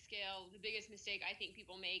 big scale. The biggest mistake I think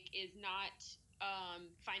people make is not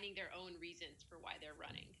finding their own reasons for why they're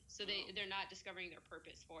running. So they're not discovering their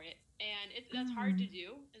purpose for it, and that's hard to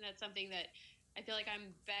do, and that's something that I feel like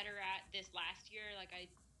I'm better at this last year. Like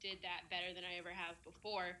I did that better than I ever have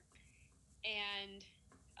before, and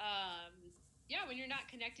when you're not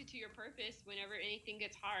connected to your purpose, whenever anything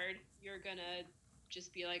gets hard, you're gonna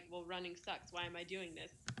just be like, well, running sucks. Why am I doing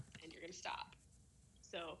this? And you're gonna stop.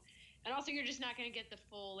 So, and also you're just not going to get the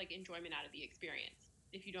full like enjoyment out of the experience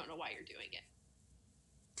if you don't know why you're doing it.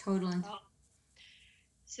 Totally.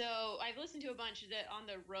 So I've listened to a bunch that on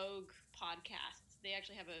the Rogue podcasts. They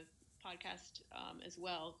actually have a podcast as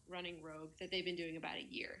well, Running Rogue, that they've been doing about a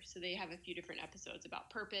year. So they have a few different episodes about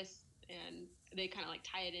purpose, and they kind of like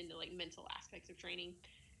tie it into like mental aspects of training.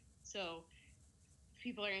 So if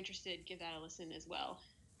people are interested, give that a listen as well.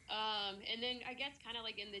 And then I guess kind of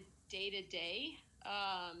like in the day-to-day,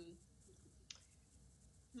 I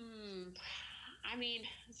mean,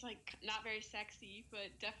 it's like not very sexy,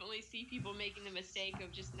 but definitely see people making the mistake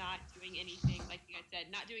of just not doing anything, like you guys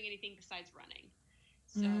said, not doing anything besides running.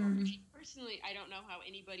 So personally, I don't know how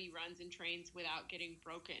anybody runs and trains without getting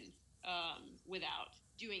broken, without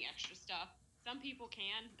doing extra stuff. Some people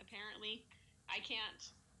can, apparently. I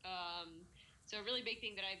can't. So a really big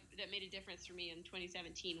thing that made a difference for me in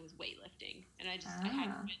 2017 was weightlifting, and I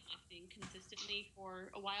hadn't been lifting consistently for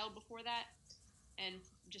a while before that, and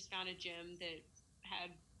just found a gym that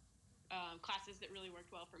had classes that really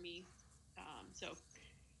worked well for me. So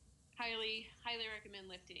highly recommend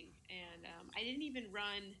lifting. And I didn't even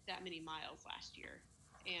run that many miles last year,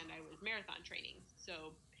 and I was marathon training.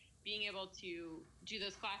 So being able to do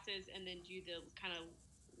those classes and then do the kind of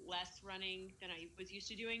less running than I was used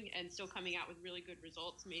to doing and still coming out with really good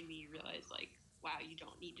results made me realize, like, wow, you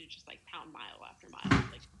don't need to just like pound mile after mile.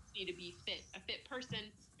 Like, you need to be a fit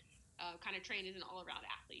person, kind of trained as an all-around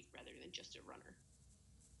athlete rather than just a runner.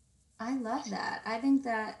 I love that. I think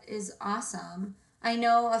that is awesome. I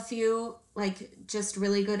know a few like just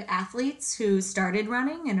really good athletes who started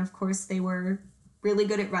running, and of course they were really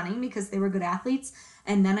good at running because they were good athletes.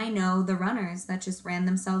 And then I know the runners that just ran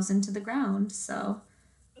themselves into the ground. So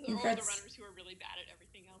or the runners who are really bad at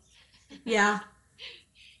everything else. Yeah.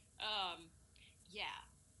 Yeah.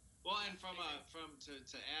 Well, and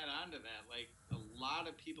to add on to that, like a lot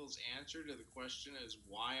of people's answer to the question is,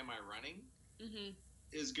 why am I running? Mm-hmm.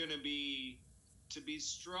 Is going to be to be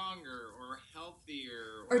stronger or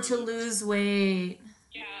healthier or to lose weight.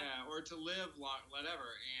 Yeah, or to live long,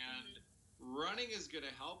 whatever. And running is going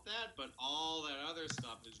to help that, but all that other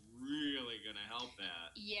stuff is really going to help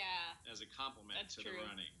that. Yeah. As a complement to the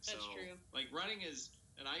running. That's true. Like running is,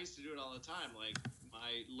 and I used to do it all the time, like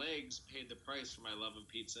my legs paid the price for my love of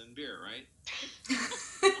pizza and beer, right?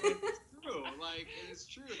 True. Like, it's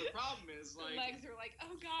true. The problem is, like, the legs are like,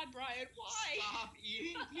 oh God, Brian, why? Stop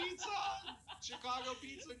eating pizza, Chicago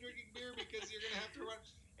pizza, drinking beer because you're gonna have to run.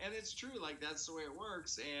 And it's true. Like, that's the way it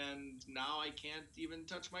works. And now I can't even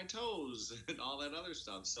touch my toes and all that other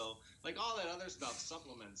stuff. So, like, all that other stuff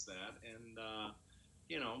supplements that. And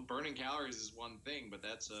burning calories is one thing, but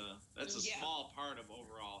that's a small part of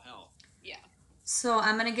overall health. Yeah. So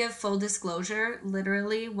I'm going to give full disclosure.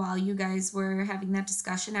 Literally, while you guys were having that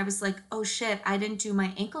discussion, I was like, oh shit, I didn't do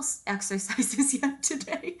my ankle exercises yet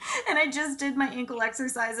today. And I just did my ankle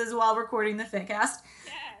exercises while recording the fitcast.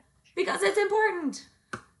 Yeah. Because it's important.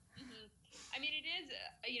 Mm-hmm. I mean, it is,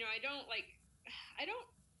 I don't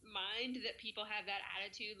mind that people have that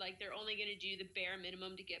attitude. Like, they're only going to do the bare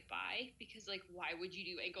minimum to get by. Because, like, why would you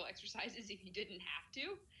do ankle exercises if you didn't have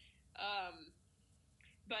to?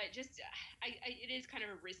 But just, it is kind of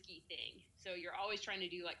a risky thing. So you're always trying to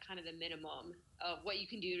do like kind of the minimum of what you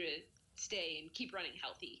can do to stay and keep running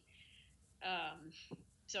healthy.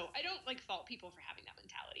 So I don't like fault people for having that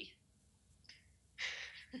mentality.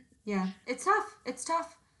 Yeah, it's tough. It's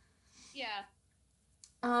tough. Yeah.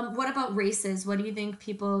 What about races? What do you think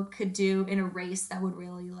people could do in a race that would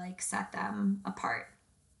really like set them apart?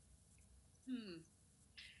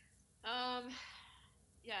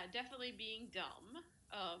 Yeah, definitely being dumb.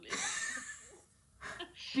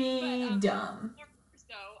 Be dumb.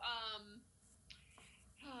 So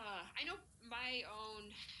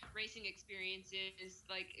racing experiences,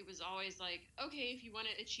 like, it was always like, okay, if you want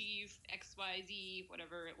to achieve XYZ,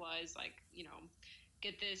 whatever it was, like,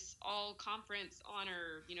 get this all conference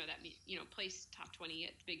honor, place top 20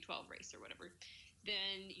 at the Big 12 race or whatever,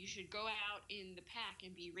 then you should go out in the pack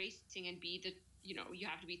and be racing and be the, you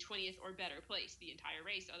have to be 20th or better place the entire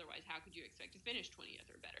race. Otherwise, how could you expect to finish 20th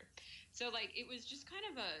or better? So, like, it was just kind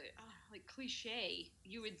of a like cliche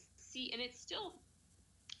you would see, and it still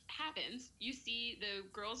happens. You see the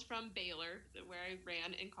girls from Baylor, where I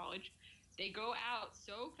ran in college, they go out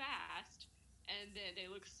so fast and then they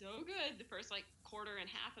look so good the first like quarter and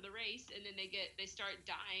half of the race, and then they start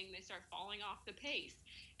dying, they start falling off the pace.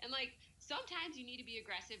 And like sometimes you need to be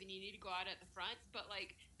aggressive and you need to go out at the front, but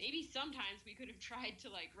like maybe sometimes we could have tried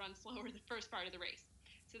to like run slower the first part of the race.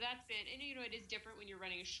 So that's been, and it is different when you're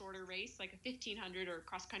running a shorter race like a 1500 or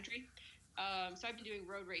cross country. So I've been doing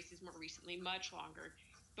road races more recently, much longer.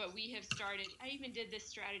 But we have started, I even did this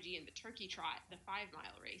strategy in the Turkey Trot, the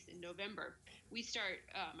 5-mile race in November.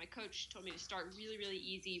 My coach told me to start really, really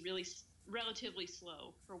easy, really relatively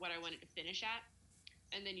slow for what I wanted to finish at.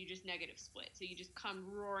 And then you just negative split. So you just come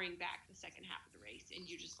roaring back the second half of the race. And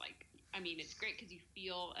you just like, it's great because you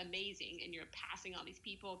feel amazing and you're passing all these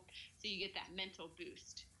people. So you get that mental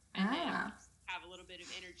boost. And then have a little bit of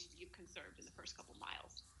energy you've conserved in the first couple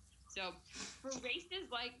miles. So for races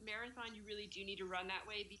like marathon, you really do need to run that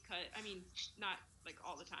way because, not like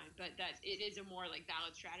all the time, but that it is a more like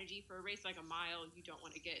valid strategy. For a race like a mile, you don't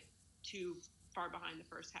want to get too far behind the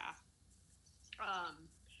first half.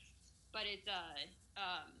 But it's,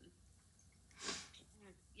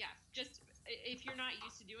 just if you're not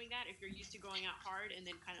used to doing that, if you're used to going out hard and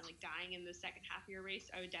then kind of like dying in the second half of your race,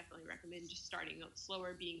 I would definitely recommend just starting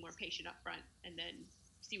slower, being more patient up front, and then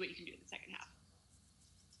see what you can do in the second half.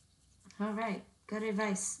 All right. Good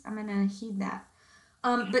advice. I'm going to heed that.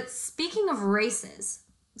 But speaking of races,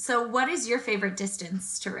 so what is your favorite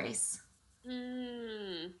distance to race?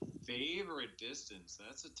 Favorite distance?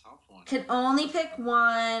 That's a tough one. Can only pick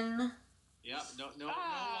one. Yep. No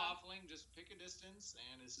waffling. Just pick a distance.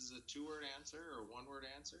 And this is a 2-word answer or 1-word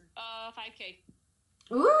answer? 5K.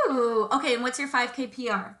 Ooh. Okay. And what's your 5K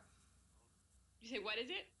PR? You say, what is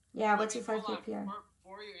it? Yeah. What's your 5K PR?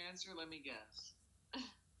 Before you answer, let me guess.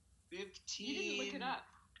 15. You didn't look it up.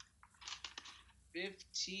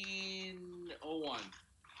 15:01.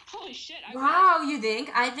 Holy shit! Wow, you think?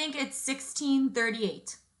 I think it's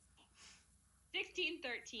 16:38.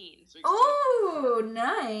 16:13. Oh,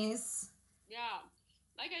 nice. Yeah,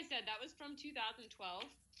 like I said, that was from 2012.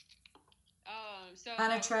 So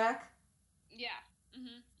on a track.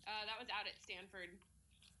 That was out at Stanford.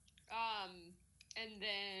 And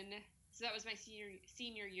then so that was my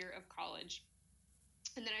senior year of college.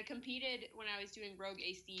 And then I competed when I was doing Rogue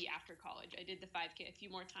AC after college. I did the 5K a few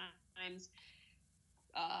more times.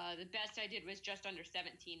 The best I did was just under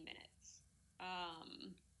 17 minutes.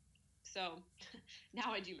 So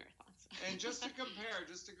now I do marathons. And just to compare,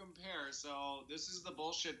 so this is the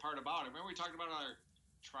bullshit part about it. Remember we talked about our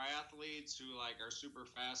triathletes who like are super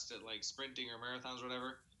fast at like sprinting or marathons or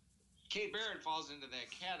whatever? Cate Barrett falls into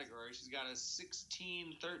that category. She's got a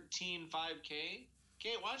 16:13 5K.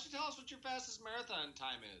 Kate, why don't you tell us what your fastest marathon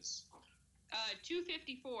time is?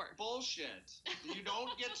 2:54. Bullshit. You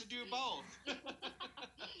don't get to do both.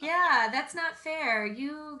 Yeah, that's not fair.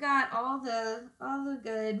 You got all the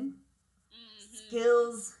good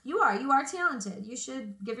skills. You are talented. You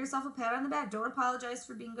should give yourself a pat on the back. Don't apologize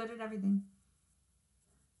for being good at everything.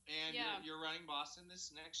 And you're running Boston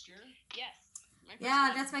this next year? Yes.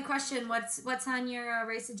 Yeah, that's my question. What's on your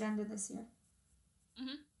race agenda this year?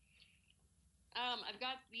 I've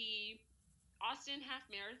got the Austin Half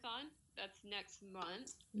Marathon. That's next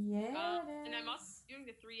month. Yeah. And I'm also doing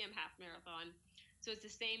the 3M Half Marathon. So it's the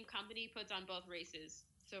same company puts on both races.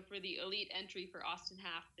 So for the elite entry for Austin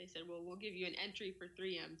Half, they said, well, we'll give you an entry for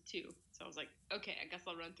 3M too. So I was like, okay, I guess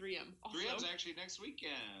I'll run 3M. Also, 3M's actually next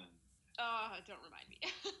weekend. Don't remind me.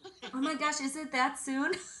 Oh my gosh, is it that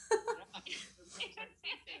soon?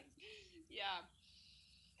 Yeah.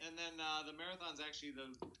 And then the marathon's actually the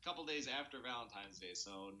couple days after Valentine's Day,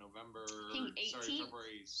 so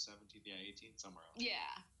February 17th, 18th, somewhere else.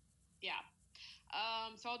 Yeah.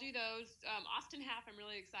 So I'll do those. Austin Half, I'm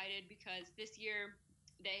really excited because this year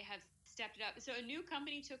they have stepped it up. So a new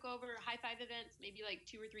company took over High Five Events maybe like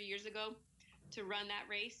 2 or 3 years ago to run that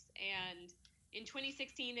race, and in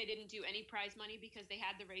 2016 they didn't do any prize money because they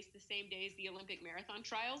had the race the same day as the Olympic marathon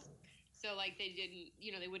trials. So, like, they didn't,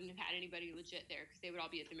 they wouldn't have had anybody legit there because they would all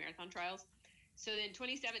be at the marathon trials. So then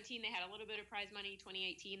 2017, they had a little bit of prize money.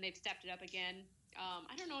 2018, they've stepped it up again.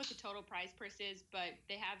 I don't know what the total prize purse is, but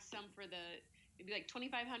they have some for maybe like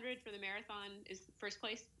 $2,500 for the marathon is first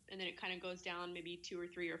place. and then it kind of goes down maybe 2 or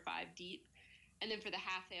 3 or 5 deep. And then for the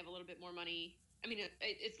half, they have a little bit more money. I mean,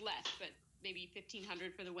 it's less, but maybe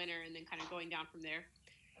 $1,500 for the winner, and then kind of going down from there.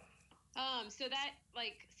 So that,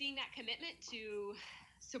 like, seeing that commitment to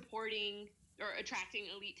supporting or attracting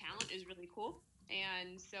elite talent is really cool.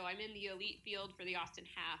 And so I'm in the elite field for the Austin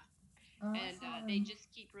half. Awesome. And they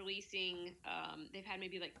just keep releasing. They've had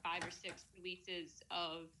maybe like 5 or 6 releases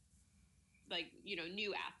of, like, you know,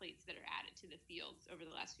 new athletes that are added to the fields over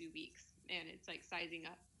the last few weeks. And it's like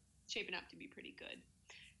shaping up to be pretty good.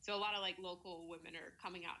 So a lot of like local women are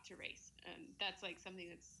coming out to race. And that's like something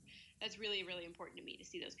that's really, really important to me, to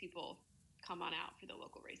see those people come on out for the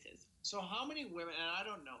local races. So how many women, and I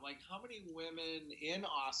don't know, like how many women in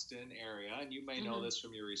Austin area, and you may know this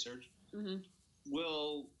from your research,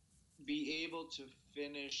 will be able to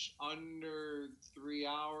finish under 3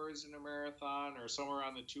 hours in a marathon, or somewhere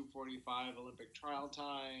around the 2:45 Olympic trial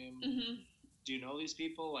time? Do you know these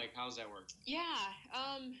people? Like, how's that work? Yeah.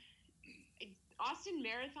 Austin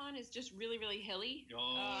Marathon is just really, really hilly.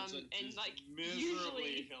 And like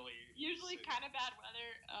miserably hilly. Usually kind of bad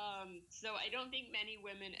weather. So I don't think many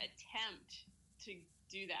women attempt to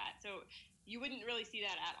do that. So you wouldn't really see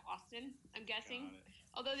that at Austin, I'm guessing.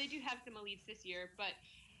 Although they do have some elites this year. But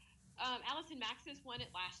Allison Maxis won it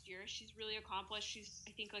last year. She's really accomplished. She's,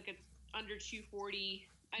 I think, like a under 240.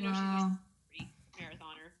 I know she's a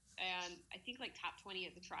marathoner. And I think like top 20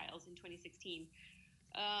 at the trials in 2016.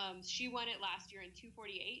 She won it last year in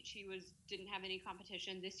 2:48. She didn't have any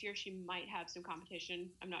competition. This year she might have some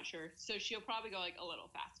competition. I'm not sure. So she'll probably go like a little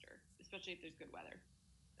faster, especially if there's good weather.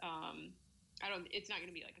 It's not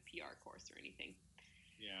going to be like a PR course or anything.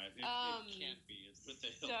 Yeah, it can't be. It's with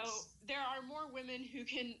the hills. So there are more women who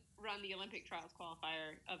can run the Olympic trials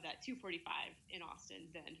qualifier of that 2:45 in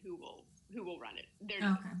Austin than who will run it.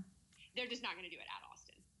 They're just not going to do it at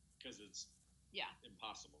Austin. Because it's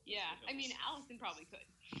impossible. Yeah, I mean, Allison probably could,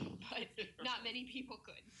 but not many people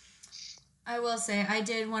could. I will say, I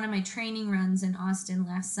did one of my training runs in Austin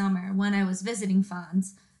last summer when I was visiting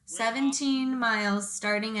Fonz. 17 miles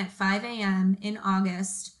starting at 5 a.m. in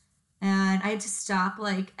August, and I had to stop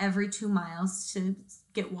like every 2 miles to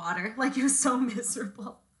get water. Like, it was so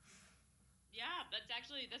miserable. Yeah,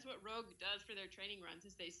 that's what Rogue does for their training runs,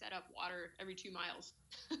 is they set up water every 2 miles.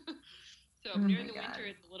 So during the winter,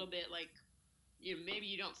 it's a little bit like, maybe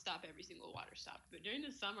you don't stop every single water stop, but during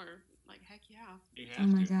the summer, like, heck yeah. Oh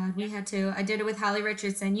my God, we had to. I did it with Holly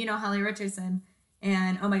Richardson. You know Holly Richardson.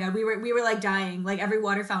 And oh my God, we were like dying. Like, every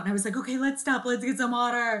water fountain, I was like, okay, let's stop. Let's get some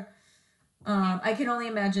water. I can only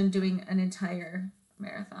imagine doing an entire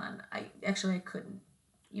marathon. I couldn't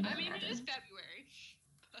even imagine. It is February.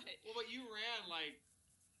 But you ran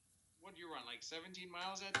what did you run, like 17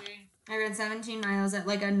 miles that day? I ran 17 miles at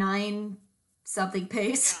like a 9-something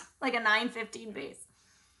pace, like a 9:15 pace.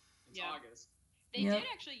 It's August. They did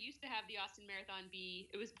actually used to have the Austin Marathon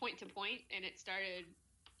it was point to point, and it started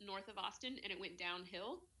north of Austin and it went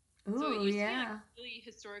downhill. Ooh, so it used to be like a really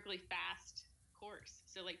historically fast course.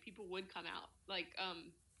 So like people would come out, like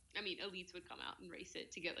elites would come out and race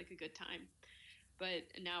it to get like a good time. But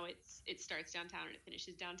now it starts downtown and it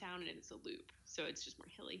finishes downtown, and it's a loop, so it's just more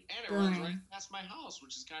hilly. And it runs right past my house,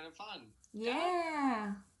 which is kind of fun.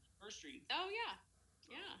 Yeah. First Street. Oh yeah.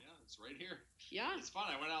 Yeah, it's right here. Yeah. It's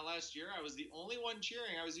fun. I went out last year. I was the only one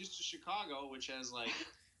cheering. I was used to Chicago, which has like,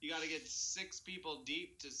 you got to get 6 people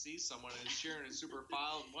deep to see someone, and it's cheering and super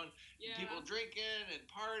filed. People drinking and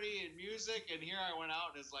party and music. And here I went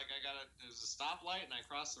out, and it's like there's a stoplight, and I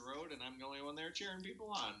crossed the road, and I'm the only one there cheering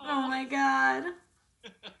people on. Oh my God.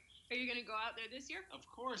 Are you going to go out there this year? Of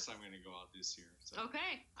course I'm going to go out this year. So.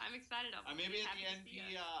 Okay. I'm excited. I may be at the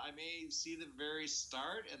NP. I may see the very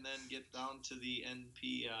start and then get down to the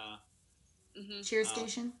NP cheer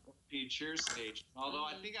station. NP cheer station. Although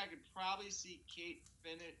I think I could probably see Cate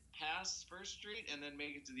pass First Street and then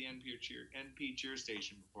make it to the NP cheer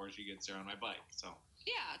station before she gets there on my bike. So.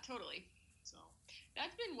 Yeah, totally. So.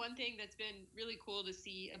 That's been one thing that's been really cool to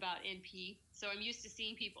see about NP. So I'm used to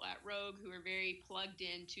seeing people at Rogue who are very plugged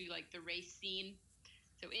into like the race scene.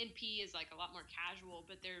 So NP is like a lot more casual,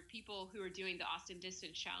 but there are people who are doing the Austin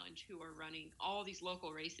Distance Challenge who are running all these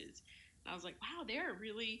local races. And I was like, wow, they're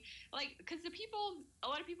really like, because a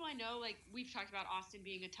lot of people I know, like we've talked about Austin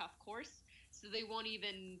being a tough course. So they won't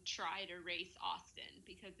even try to race Austin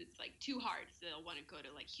because it's like too hard. So they'll want to go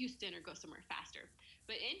to like Houston or go somewhere faster.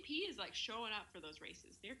 But NP is like showing up for those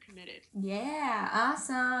races. They're committed. Yeah,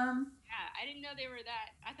 awesome. Yeah, I didn't know they were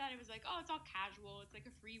that. I thought it was like, oh, it's all casual. It's like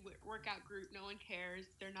a free workout group. No one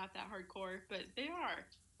cares. They're not that hardcore, but they are.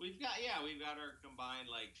 We've got our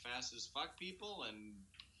combined like fast as fuck people and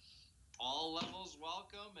all levels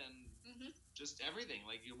welcome, and just everything.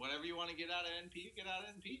 Like whatever you want to get out of NP, you get out of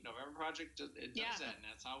NP. November Project, it does that, and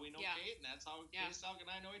that's how we know Kate, and that's how Kate Salk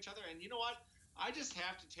and I know each other. And you know what? I just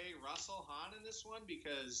have to take Russell Hahn in this one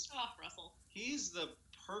because Russell, he's the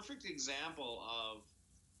perfect example of.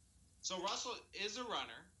 So Russell is a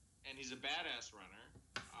runner, and he's a badass runner.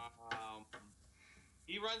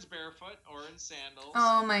 He runs barefoot or in sandals.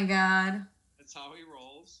 Oh my God. That's how he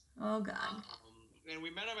rolls. Oh God. And we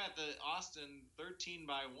met him at the Austin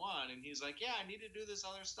 13x1, and he's like, yeah, I need to do this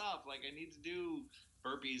other stuff. Like, I need to do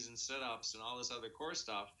burpees and sit-ups and all this other core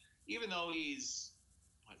stuff, even though he's,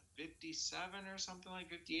 57 or something, like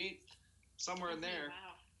 58, somewhere in there.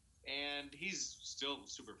 Wow. And he's still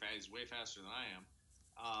super fast. He's way faster than I am.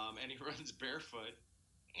 And he runs barefoot.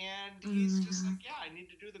 And he's just like, yeah, I need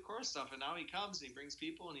to do the core stuff. And now he comes and he brings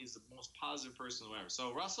people, and he's the most positive person ever.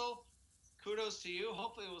 So, Russell, kudos to you.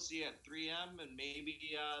 Hopefully we'll see you at 3M and maybe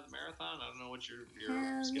the marathon. I don't know what your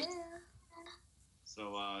schedule. Yeah.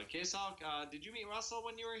 So, K-Salk, did you meet Russell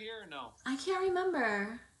when you were here or no? I can't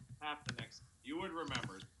remember. Half the next. You would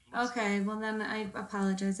remember. Okay, well then I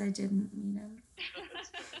apologize. I didn't meet him.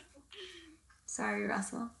 Sorry,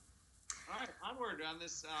 Russell. All right, onward on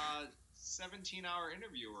this 17-hour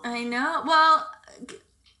interview. I know. Well,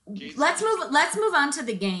 let's move on to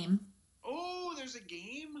the game. Oh, there's a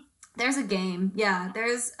game? There's a game. Yeah,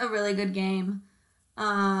 there's a really good game.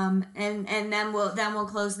 And then we'll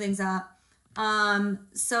close things up.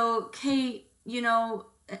 So Kate,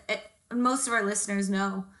 most of our listeners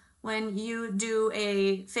know when you do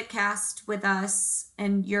a fitcast with us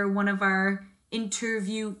and you're one of our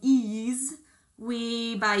interviewees,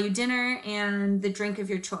 we buy you dinner and the drink of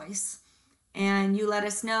your choice. And you let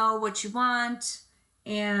us know what you want.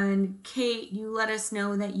 And Kate, you let us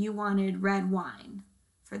know that you wanted red wine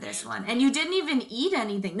for this one. And you didn't even eat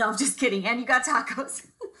anything. No, I'm just kidding. And you got tacos.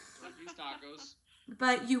 These tacos.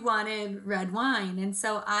 But you wanted red wine. And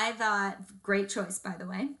so I thought, great choice, by the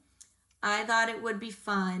way. I thought it would be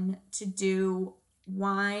fun to do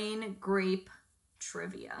wine grape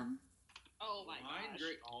trivia. Oh my gosh.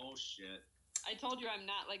 Grape. Oh shit. I told you I'm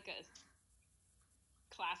not like a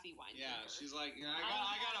classy wine drinker. Yeah, she's like,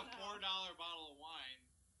 I got a $4 bottle of wine.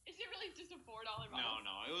 Is it really just a $4 bottle?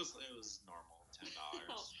 No, it was normal $10.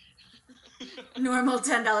 Normal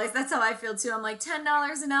 $10. That's how I feel too. I'm like, $10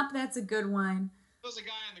 and up, that's a good wine. There was a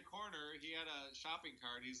guy in the corner. He had a shopping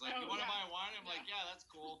cart. He's like, you want to buy wine? I'm like, yeah, that's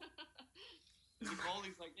cool. Is it cold?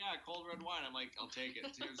 He's like, yeah, cold red wine. I'm like, I'll take it.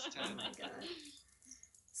 Here's 10. Oh my God.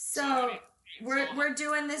 So we're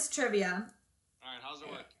doing this trivia. All right, how's it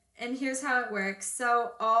work? And here's how it works.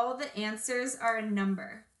 So all the answers are a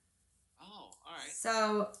number. Oh, all right.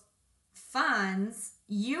 So, Fonz,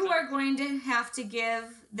 you are going to have to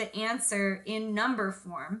give the answer in number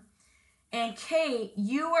form. And Kate,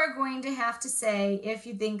 you are going to have to say if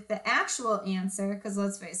you think the actual answer, because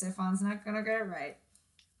let's face it, Fonz's not going to get it right.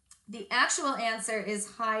 The actual answer is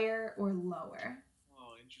higher or lower.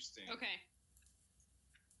 Oh, interesting. Okay.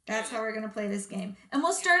 That's how we're going to play this game. And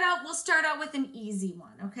we'll start out with an easy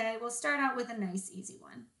one, okay? We'll start out with a nice easy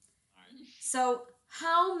one. All right. So,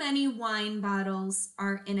 how many wine bottles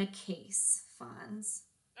are in a case, Fonz?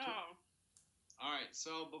 Oh. All right,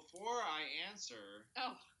 so before I answer,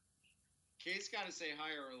 Oh. Kate's got to say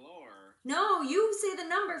higher or lower. No, you say the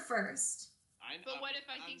number first. But what if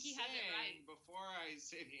I think he has it right? Before I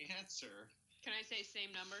say the answer. Can I say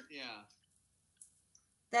same number? Yeah.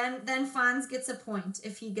 Then Fonz gets a point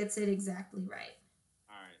if he gets it exactly right.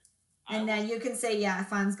 All right. And then you can say, yeah,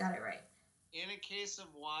 Fonz got it right. In a case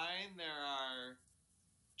of wine, there are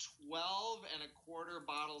 12 and a quarter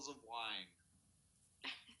bottles of wine.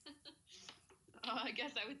 I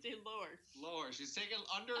guess I would say lower. Lower. She's taken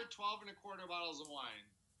under 12 and a quarter bottles of wine.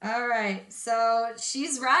 All right. So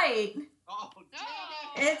she's right. Oh,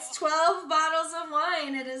 damn it. It's 12 bottles of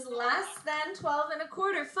wine. It is less than 12 and a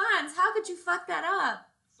quarter. Fonz, how could you fuck that up?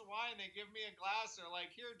 It's the wine. They give me a glass. They're like,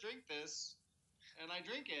 here, drink this. And I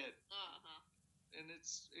drink it. Uh-huh. And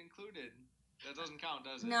it's included. That doesn't count,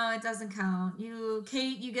 does it? No, it doesn't count.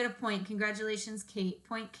 Kate, you get a point. Congratulations, Kate.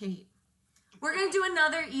 Point Kate. We're gonna do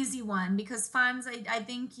another easy one because Fonz, I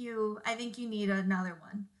think you need another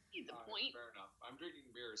one. Needs a point. Fair enough. I'm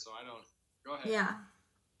drinking beer, so I don't. Go ahead. Yeah.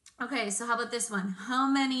 Okay, so how about this one? How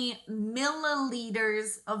many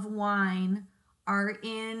milliliters of wine are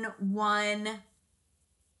in one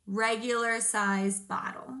regular size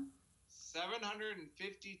bottle?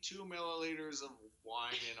 752 milliliters of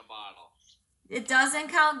wine in a bottle. It doesn't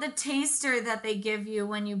count the taster that they give you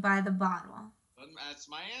when you buy the bottle. That's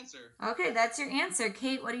my answer. Okay, that's your answer.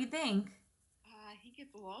 Kate, what do you think? I think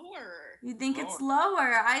it's lower. You think it's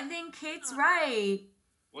lower? I think Kate's right.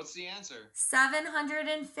 What's the answer?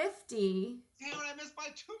 750. Damn it, I missed by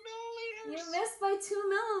 2 milliliters. You missed by 2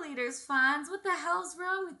 milliliters, Fonz. What the hell's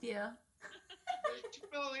wrong with you? There's 2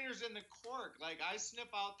 milliliters in the cork. Like, I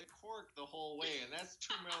snip out the cork the whole way, and that's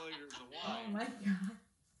 2 milliliters of wine. Oh, my God.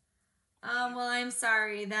 Well, I'm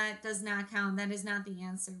sorry. That does not count. That is not the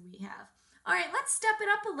answer we have. All right, let's step it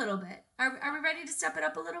up a little bit. Are we ready to step it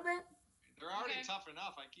up a little bit? They're already tough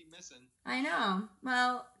enough. I keep missing. I know.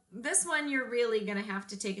 Well, this one you're really going to have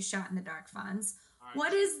to take a shot in the dark, Fonz. Right.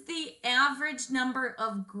 What is the average number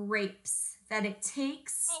of grapes that it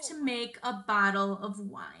takes to make a bottle of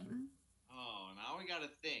wine? Oh, now we got to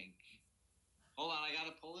think. Hold on, I got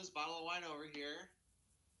to pull this bottle of wine over here.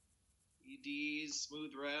 ED's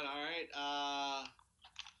Smooth Red. All right.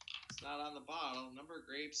 It's not on the bottle. Number of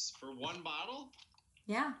grapes for one bottle?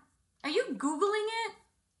 Yeah. Are you Googling it?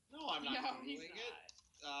 No, I'm not Googling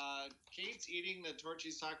it. Kate's eating the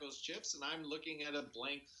Torchy's Tacos chips, and I'm looking at a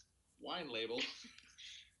blank wine label.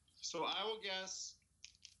 So I will guess.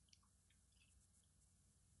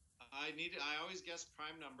 I always guess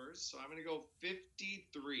prime numbers, so I'm going to go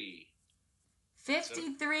 53.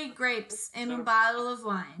 53 grapes in a bottle of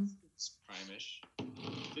wine. It's prime-ish.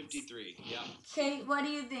 53, yeah. Kate, what do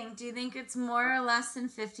you think? Do you think it's more or less than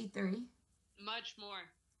 53? Much more.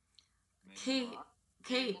 Kate,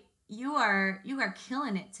 you are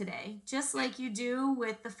killing it today, just like you do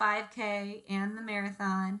with the 5K and the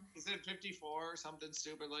marathon. Is it 54 or something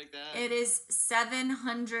stupid like that? It is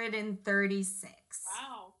 736.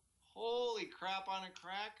 Wow. Holy crap on a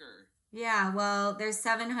cracker. Yeah, well, there's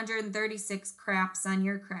 736 craps on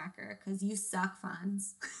your cracker because you suck,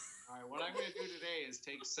 Fonz. All right, what I'm going to do today is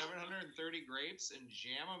take 730 grapes and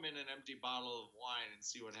jam them in an empty bottle of wine and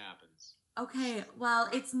see what happens. Okay, well,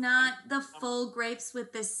 it's not the full grapes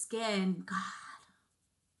with the skin. God.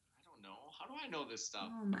 I don't know. How do I know this stuff?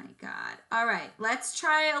 Oh, my God. All right, let's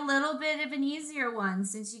try a little bit of an easier one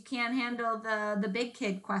since you can't handle the big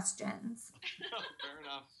kid questions. Fair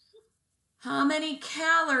enough. How many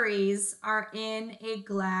calories are in a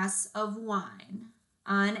glass of wine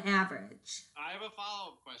on average? I have a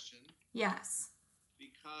follow-up question. Yes.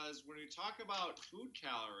 Because when we talk about food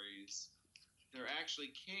calories, they're actually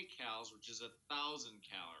kcals, which is 1,000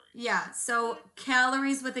 calories. Yeah, so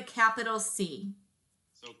calories with a capital C.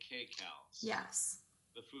 So kcals. Yes.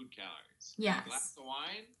 The food calories. Yes. A glass of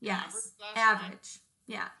wine? Yes. Average.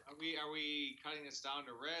 Yeah. Are we cutting this down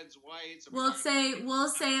to reds, whites? We'll say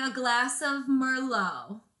a glass of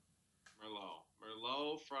Merlot.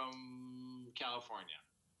 Merlot from California.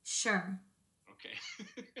 Sure. Okay.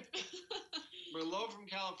 Merlot from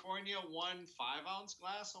California, 1 5-ounce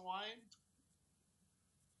glass of wine.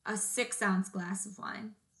 A 6-ounce glass of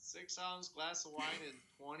wine. 6-ounce glass of wine is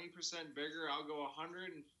 20% bigger. I'll go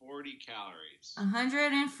 140 calories.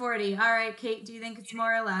 140. All right, Kate, do you think it's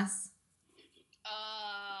more or less?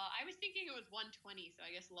 I was thinking it was 120, so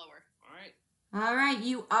I guess lower. All right,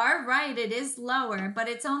 you are right. It is lower, but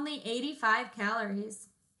it's only 85 calories.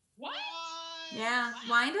 What? Yeah,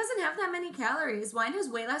 wine doesn't have that many calories. Wine has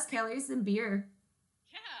way less calories than beer.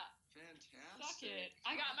 Yeah. Fantastic. Suck it.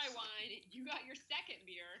 I got my wine. You got your second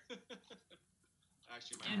beer.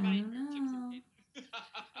 Actually, and my chips and queso.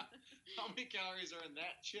 How many calories are in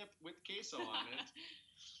that chip with queso on it?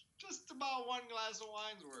 Just about 1 glass of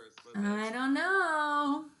wine's worth. I don't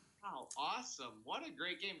know. Wow, awesome. What a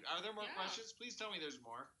great game. Are there more questions? Please tell me there's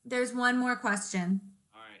more. There's one more question.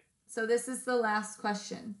 All right. So this is the last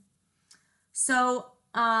question. So,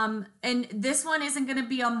 and this one isn't going to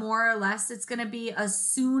be a more or less. It's going to be a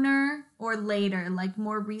sooner or later, like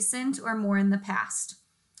more recent or more in the past.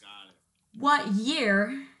 Got it. What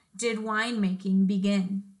year did winemaking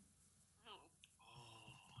begin? Oh,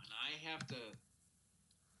 and I have to...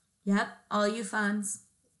 Yep, all you funds.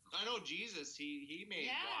 I know Jesus, he made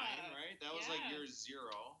wine, right? That was like year 0.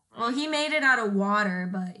 Right? Well, he made it out of water,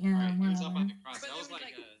 but yeah. Right, he was up on the cross. But that was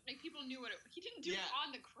like people knew what he didn't do it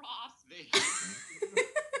on the cross.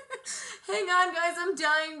 Hang on, guys, I'm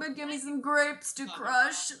dying, but give me some grapes to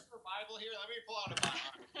crush. Bible here. Let me pull out a Bible.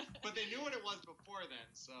 But they knew what it was before then,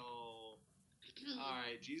 so... All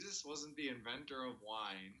right, Jesus wasn't the inventor of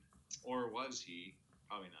wine, or was he?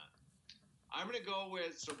 Probably not. I'm going to go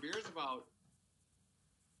with, so beer's about...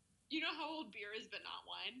 You know how old beer is, but not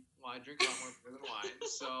wine? Well, I drink a lot more beer than wine.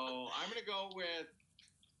 So I'm going to go with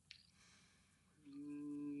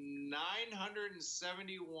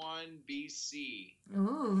 971 BC.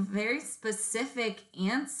 Ooh, very specific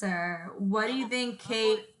answer. What do you think,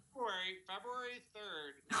 Kate? February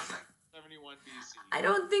 3rd, 971 BC. I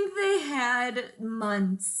don't think they had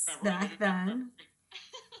months back then.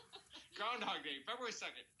 Groundhog Day, February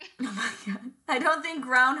 2nd. Oh my god. I don't think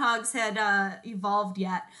groundhogs had evolved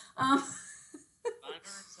yet.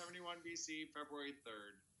 971 BC, February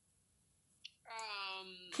 3rd.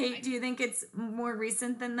 Kate, do you think it's more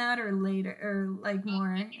recent than that or later or like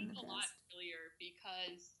more I think in the it's a lot past? earlier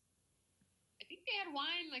because I think they had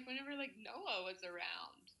wine like whenever like Noah was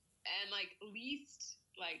around, and like least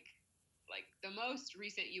like the most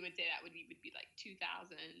recent you would say that would be like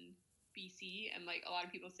 2000 BC, and like a lot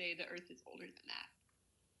of people say the Earth is older than that,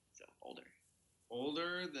 so older.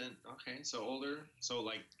 Older than so older, so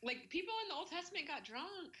like people in the Old Testament got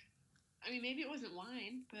drunk. I mean, maybe it wasn't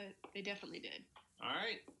wine, but they definitely did. All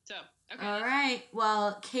right. So, okay. All right.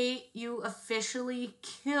 Well, Kate, you officially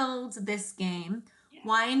killed this game. Yeah.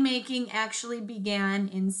 Winemaking actually began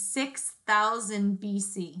in 6000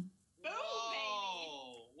 BC. Boom,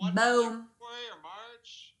 baby. Boom. February or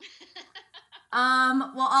March?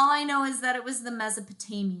 Well, all I know is that it was the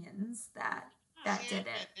Mesopotamians that did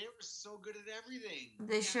it. They were so good at everything.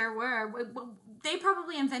 They sure were. They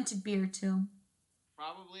probably invented beer, too.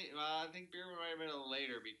 Probably. Well, I think beer might have been a little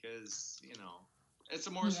later because, it's a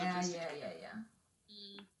more sophisticated. Yeah.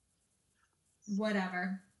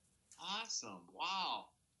 Whatever. Awesome. Wow.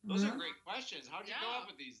 Those are great questions. How'd you come up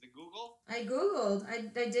with these? The Google? I Googled. I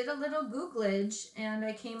did a little Googlage, and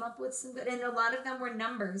I came up with some good, and a lot of them were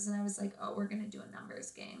numbers, and I was like, oh, we're going to do a numbers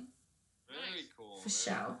game. Very cool. For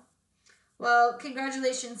sure. Well,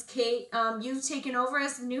 congratulations, Kate. You've taken over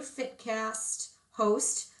as the new fitcast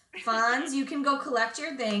host. Fonz, you can go collect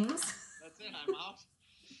your things. That's it. I'm out.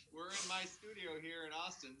 We're in my studio here in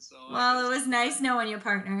Austin, so. Well, it was nice knowing you,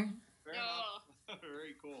 partner. Fair enough.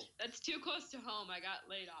 Very cool. That's too close to home. I got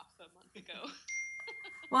laid off a month ago.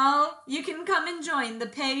 Well, you can come and join. The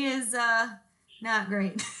pay is not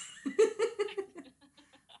great.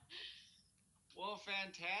 Well,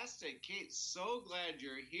 fantastic, Kate. So glad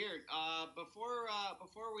you're here. Before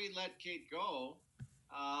we let Kate go,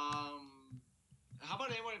 how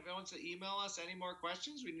about anyone if wants to email us any more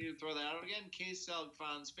questions? We need to throw that out again.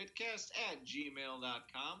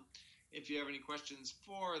 kselgfansfitcast@gmail.com. If you have any questions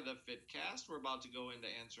for the Fitcast, we're about to go into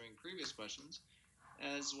answering previous questions,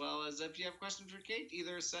 as well as if you have questions for Kate,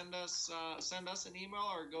 either send us an email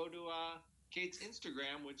or go to Kate's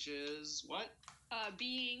Instagram, which is what?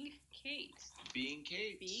 Being Kate. Being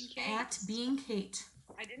Kate. Being Kate. At Being Kate.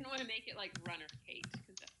 I didn't want to make it like Runner Kate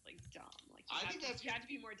because that's like dumb. Like you have to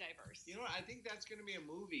be more diverse. You know what? I think that's going to be a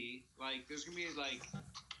movie. Like there's going to be like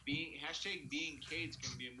Being Kate's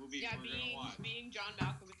going to be a movie we're going to watch. Being John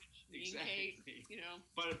Malkovich. Being exactly. Kate,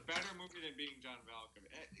 But a better movie than Being John Malkovich.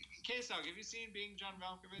 K-Sog, have you seen Being John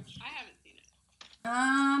Malkovich? I haven't seen it.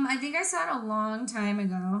 I think I saw it a long time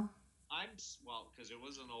ago. Because it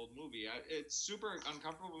was an old movie. It's super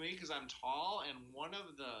uncomfortable for me because I'm tall, and one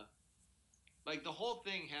of the whole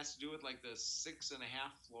thing has to do with like the 6.5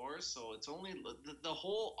 floors, so it's only the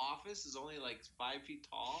whole office is only like 5 feet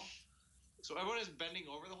tall. So everyone is bending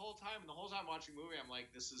over the whole time, and the whole time watching the movie, I'm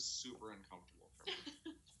like, this is super uncomfortable for me.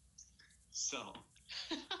 So,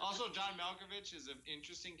 also John Malkovich is an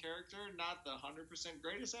interesting character, not the 100%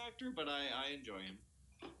 greatest actor, but I enjoy him.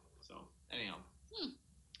 So, anyhow.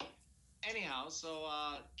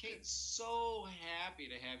 Kate, so happy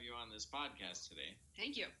to have you on this podcast today.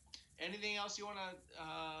 Thank you. Anything else you want to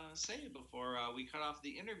say before we cut off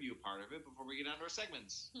the interview part of it, before we get on to our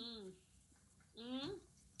segments?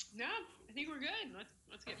 No, I think we're good.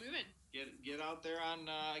 Let's get moving. Get out there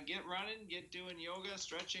get running, get doing yoga,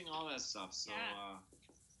 stretching, all that stuff. So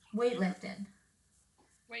weightlifting.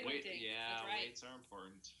 Weightlifting. Yeah, that's right. Weights are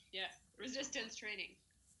important. Yeah, resistance training.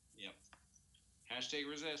 Yep.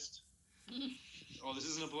 #resist. Oh, this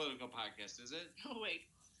isn't a political podcast, is it? Oh wait.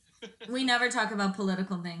 We never talk about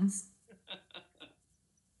political things.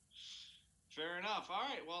 Fair enough. All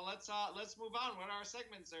right. Well, let's move on. What are our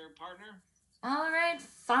segments there, partner? All right,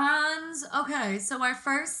 Fonz. Okay, so our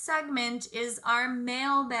first segment is our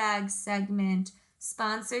mailbag segment,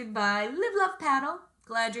 sponsored by Live Love Paddle.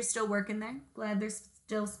 Glad you're still working there. Glad they're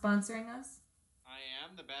still sponsoring us. I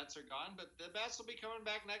am. The bats are gone, but the bats will be coming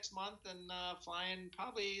back next month and flying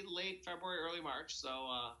probably late February, early March. So,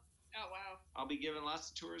 oh wow! I'll be giving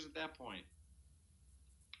lots of tours at that point.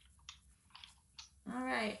 All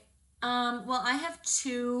right. Well, I have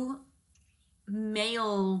 2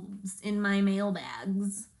 mails in my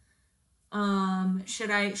mailbags.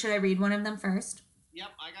 Should I read one of them first?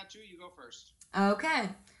 Yep, I got 2. You go first.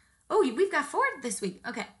 Okay. Oh, we've got 4 this week.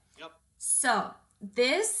 Okay. Yep. So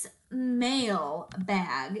this mail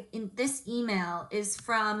bag in this email is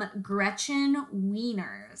from Gretchen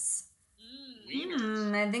Wieners.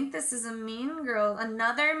 Wieners. I think this is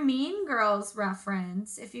another Mean Girls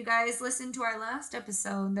reference. If you guys listened to our last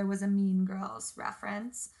episode, there was a Mean Girls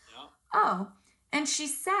reference. Yeah. Oh, and she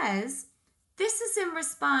says, this is in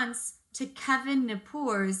response to Kevin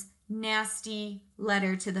Napur's nasty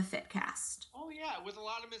letter to the fitcast. Oh, yeah, with a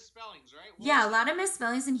lot of misspellings, right? Yeah, a lot of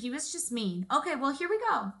misspellings, and he was just mean. Okay, well, here we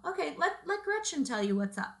go. Okay, let Gretchen tell you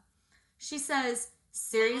what's up. She says,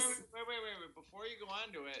 serious... Wait. Before you go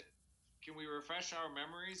on to it, can we refresh our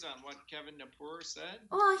memories on what Kevin Napur said?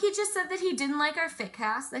 Well, he just said that he didn't like our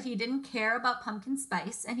fitcast, that he didn't care about pumpkin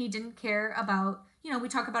spice, and he didn't care about, we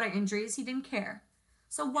talk about our injuries. He didn't care.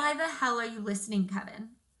 So why the hell are you listening,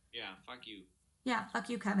 Kevin? Yeah, fuck you. Yeah, fuck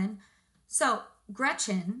you, Kevin. So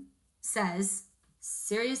Gretchen says,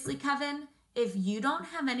 seriously, Kevin, if you don't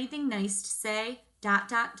have anything nice to say, ...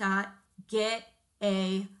 get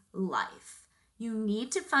a life. You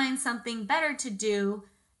need to find something better to do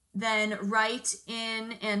than write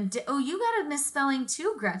in and... you got a misspelling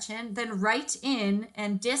too, Gretchen. Then write in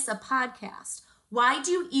and diss a podcast. Why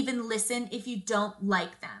do you even listen if you don't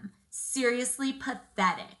like them? Seriously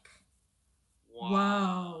pathetic. Wow.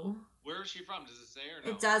 Whoa. Where is she from? Does it say or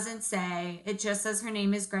no? It doesn't say. It just says her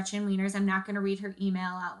name is Gretchen Wieners. I'm not going to read her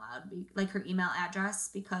email out loud, like her email address,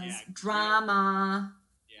 because drama.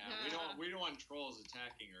 We don't want trolls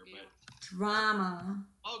attacking her, but drama.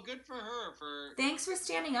 Oh, good for her. Thanks for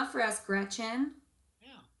standing up for us, Gretchen.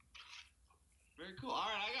 Yeah. Very cool. All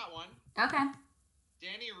right, I got one. Okay.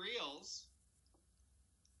 Danny Reels.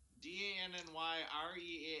 DANNYREALZ.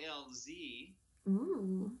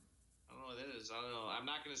 Ooh. I don't know what that is. I don't know. I'm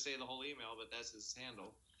not going to say the whole email, but that's his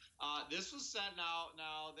handle. This was sent now.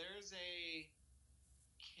 Now, there's a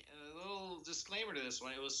little disclaimer to this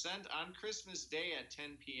one. It was sent on Christmas Day at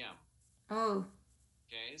 10 p.m. Oh.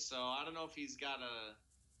 Okay, so I don't know if he's got a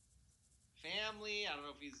family. I don't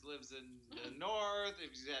know if he lives in the north,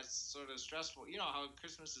 if he's got sort of stressful. You know how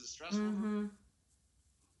Christmas is stressful? Mm-hmm.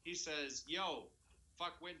 He says, yo,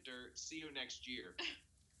 fuck winter. See you next year.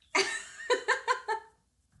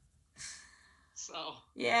 So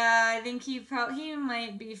yeah, I think he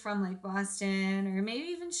might be from like Boston or maybe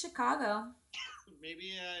even Chicago.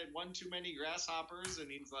 Maybe one too many grasshoppers, and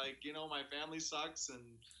he's like, my family sucks,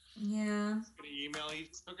 and yeah, he's gonna email. He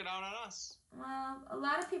took it out on us. Well, a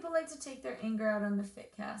lot of people like to take their anger out on the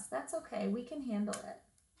fitcast. That's okay. We can handle it.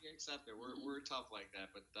 We accept it. We're tough like that.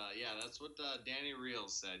 But yeah, that's what Danny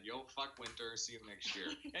Reels said. Yo, fuck winter. See you next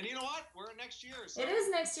year. And you know what? We're next year. So. It is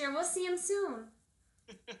next year. We'll see him soon.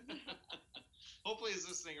 Hopefully he's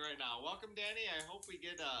listening right now. Welcome, Danny. I hope we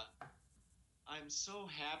get I'm so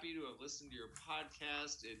happy to have listened to your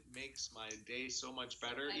podcast. It makes my day so much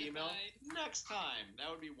better. Email next time. That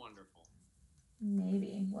would be wonderful.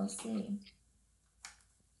 Maybe. We'll see.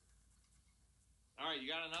 All right, you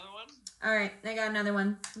got another one? All right, I got another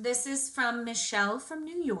one. This is from Michelle from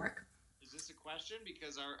New York. Is this a question?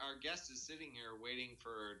 Because our guest is sitting here waiting for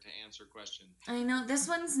her to answer a question. I know this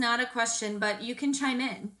one's not a question, but you can chime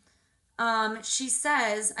in. She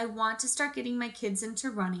says, I want to start getting my kids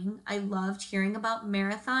into running. I loved hearing about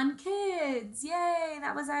Marathon Kids. Yay,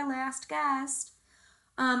 that was our last guest.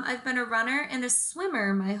 I've been a runner and a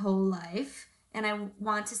swimmer my whole life, and I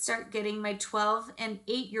want to start getting my 12 and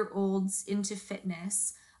 8-year-olds into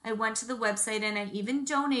fitness. I went to the website and I even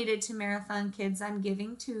donated to Marathon Kids on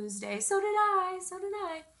Giving Tuesday. So did I.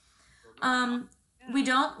 We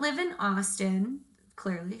don't live in Austin.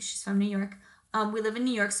 Clearly, she's from New York. We live in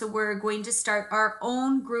New York, so we're going to start our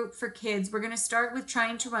own group for kids. We're going to start with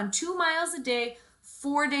trying to run 2 miles a day,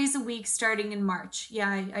 4 days a week, starting in March. Yeah,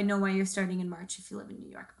 I know why you're starting in March if you live in New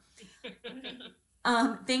York.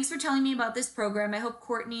 Thanks for telling me about this program. I hope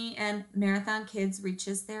Courtney and Marathon Kids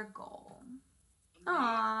reaches their goal.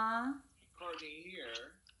 Aww. Courtney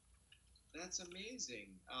here. That's amazing.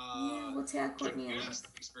 Yeah, we'll tag Courtney you in. have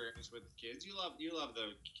some experience with kids. You love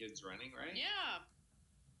the kids running, right? Yeah.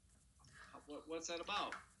 What's that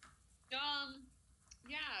about? You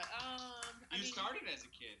started as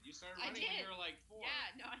a kid. You started running when you were like 4.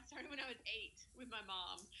 Yeah, no, I started when I was 8 with my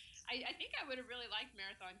mom. I think I would have really liked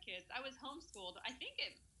Marathon Kids. I was homeschooled. I think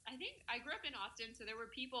I grew up in Austin, so there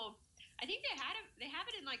were people. I think they have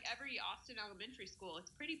it in like every Austin elementary school.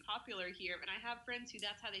 It's pretty popular here, and I have friends who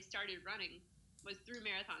that's how they started running, was through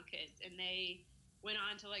Marathon Kids, and they went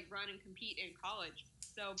on to like run and compete in college.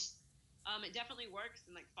 So it definitely works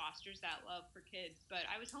and like fosters that love for kids. But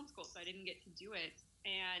I was homeschooled, so I didn't get to do it.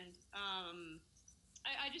 And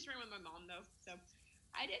I just ran with my mom though, so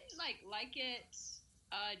I didn't like it.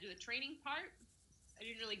 The training part, I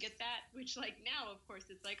didn't really get that, which like now, of course,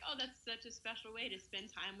 it's like, oh, that's such a special way to spend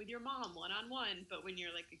time with your mom one-on-one. But when you're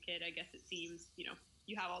like a kid, I guess it seems,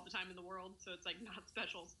 you have all the time in the world, so it's like not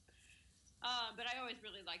special. But I always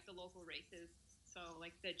really liked the local races. So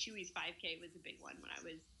like the Chewy's 5K was a big one when I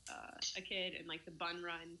was a kid, and like the Bun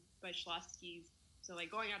Run by Schlossky's. So like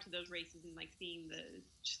going out to those races and like seeing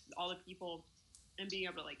just all the people and being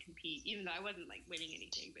able to like compete, even though I wasn't like winning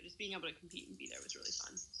anything, but just being able to compete and be there was really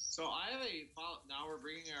fun. So I have now we're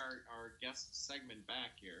bringing our guest segment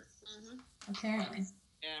back here. Mm-hmm. Apparently.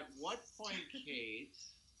 At what point, Cate,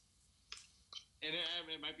 and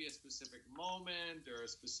it might be a specific moment or a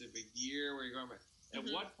specific year where you're going, at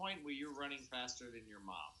what point were you running faster than your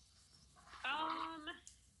mom?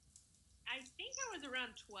 I think I was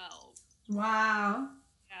around 12. Wow.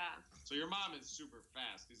 Yeah. So your mom is super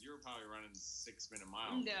fast because you were probably running 6-minute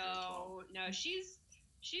miles. No, she's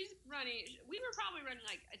running. We were probably running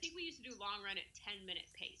I think we used to do long run at 10-minute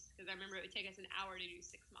pace because I remember it would take us an hour to do 6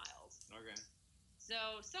 miles. Okay.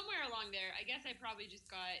 So somewhere along there, I guess I probably just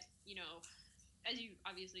got, as you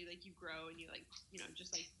obviously you grow and you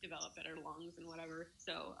just develop better lungs and whatever.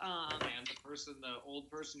 So and the old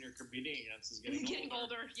person you're competing against is getting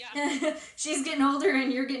older. Yeah. She's getting older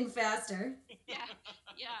and you're getting faster. Yeah.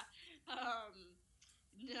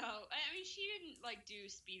 No, I mean she didn't do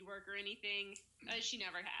speed work or anything. She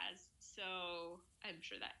never has. So I'm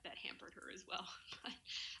sure that hampered her as well.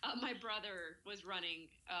 But my brother was running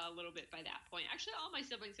a little bit by that point. Actually, all my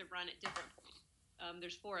siblings have run at different points.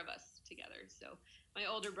 There's 4 of us together, so my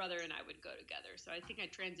older brother and I would go together. So I think I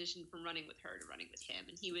transitioned from running with her to running with him,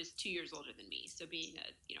 and he was 2 years older than me. So being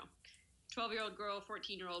a 12-year-old girl,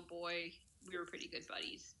 14-year-old boy, we were pretty good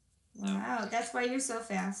buddies. So. Wow, that's why you're so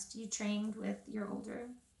fast. You trained with your older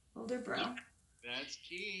bro. Yeah. That's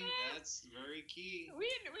key. That's very key. We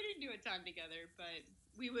didn't do a ton together, but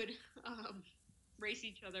we would race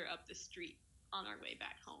each other up the street on our way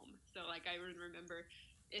back home. So I would remember.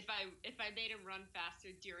 If I made him run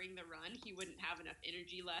faster during the run, he wouldn't have enough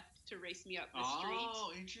energy left to race me up the street.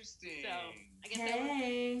 Oh, interesting. So I guess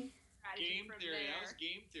game theory. That was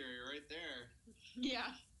game theory right there.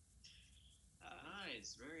 Yeah.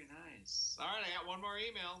 Nice, very nice. All right, I got one more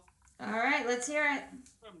email. All right, let's hear it.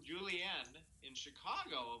 From Julianne in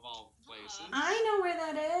Chicago, of all places. I know where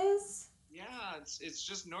that is. Yeah, it's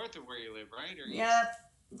just north of where you live, right? Or yep,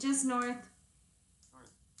 just north.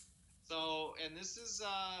 So, and this is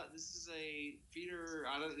a feeder.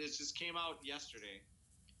 It just came out yesterday.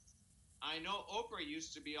 I know Oprah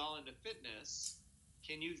used to be all into fitness.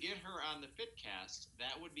 Can you get her on the fitcast?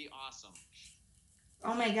 That would be awesome.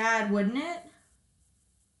 Oh my God, wouldn't it?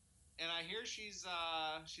 And I hear she's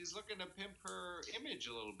looking to pimp her image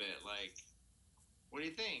a little bit. What do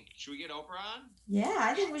you think? Should we get Oprah on? Yeah,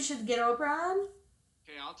 I think we should get Oprah on.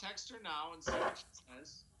 Okay, I'll text her now and see what she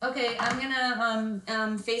says. Okay, I'm gonna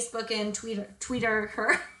Facebook and Twitter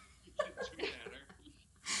her. Maybe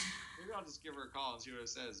I'll just give her a call and see what it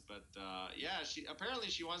says. But yeah,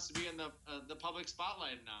 she wants to be in the public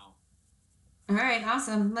spotlight now. All right,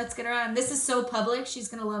 awesome. Let's get her on. This is so public. She's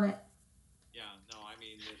gonna love it. Yeah, no, I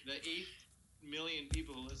mean the 8 million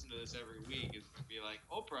people who listen to this every week is gonna be like,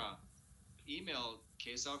 Oprah, email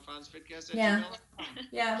ksalkfansfitcast@gmail.com. Yeah,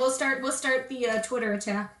 yeah. We'll start the Twitter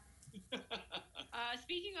attack.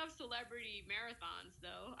 Speaking of celebrity marathons,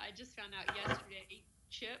 though, I just found out yesterday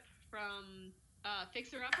Chip from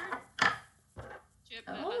Fixer Upper. Chip.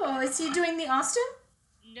 Is he doing the Austin?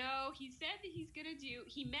 No, he said that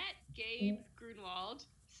he met Gabe Grunwald,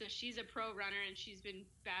 so she's a pro runner and she's been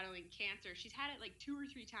battling cancer. She's had it 2 or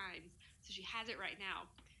 3 times, so she has it right now.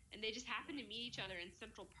 And they just happened to meet each other in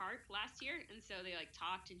Central Park last year, and so they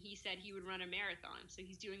talked, and he said he would run a marathon. So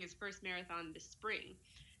he's doing his first marathon this spring,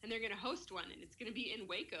 and they're going to host one, and it's going to be in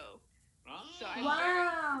Waco. Oh. So I'm very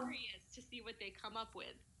curious to see what they come up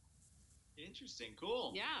with. Interesting,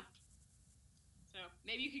 cool. Yeah. So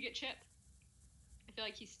maybe you could get Chip. I feel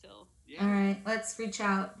like he's still. Yeah. All right, let's reach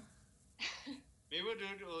out. Maybe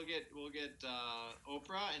we'll get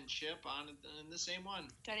Oprah and Chip on in the same one.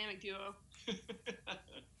 Dynamic duo.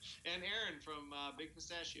 And Aaron from Big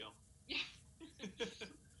Pistachio. Yeah.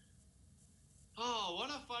 Oh, what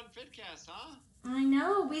a fun fitcast, huh? I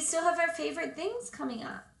know. We still have our favorite things coming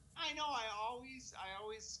up. I know. I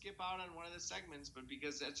always skip out on one of the segments, but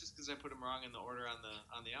that's just because I put them wrong in the order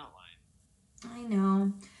on the outline. I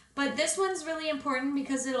know. But this one's really important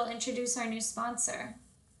because it'll introduce our new sponsor.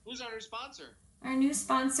 Who's our new sponsor? Our new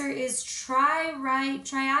sponsor is Try Right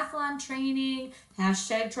Triathlon Training.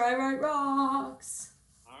 #Try Right Rocks.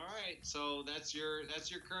 All right. So that's your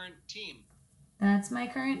current team. That's my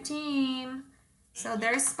current team. So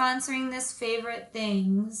they're sponsoring this favorite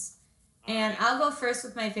things. All And right. I'll go first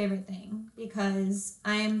with my favorite thing because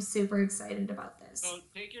I'm super excited about this. So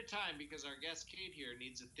take your time because our guest Kate here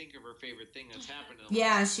needs to think of her favorite thing that's happened in the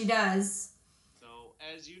Yeah, last. she does. So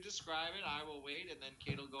as you describe it, I will wait, and then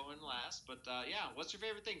Kate will go in last. But yeah, what's your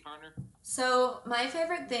favorite thing, partner? So, my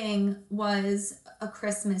favorite thing was a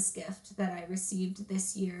Christmas gift that I received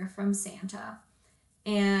this year from Santa.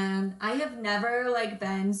 And I have never like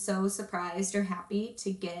been so surprised or happy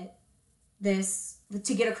to get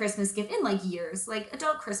a Christmas gift in like years. Like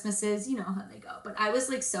adult Christmases, you know how they go. But I was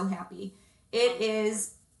like so happy. It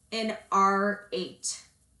is an R8.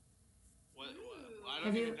 I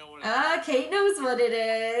don't Have even you know what it is. Kate knows what it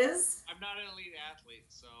is. I'm not an elite athlete,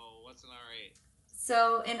 so what's an R8?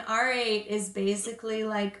 So an R8 is basically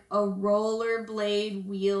like a rollerblade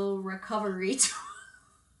wheel recovery tool.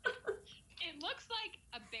 It looks like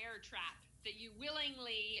a bear trap that you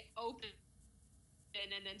willingly open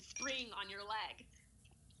and then spring on your leg.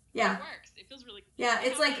 Yeah. It works. It feels really. Yeah,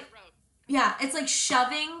 it's like it's like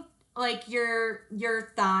shoving like your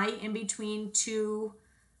thigh in between two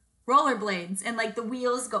rollerblades, and like the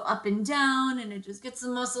wheels go up and down, and it just gets the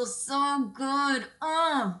muscle so good.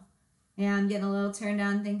 Yeah, I'm getting a little turned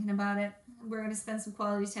on thinking about it. We're gonna spend some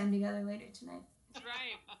quality time together later tonight. That's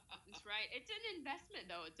right. That's right. It's an investment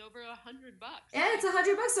though. It's over $100. Yeah, it's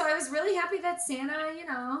 $100. So I was really happy that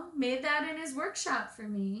Santa, made that in his workshop for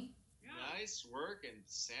me. Yeah. Nice work, and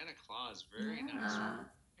Santa Claus, very nice.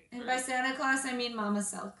 And by Santa Claus, I mean Mama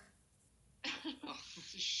Silk.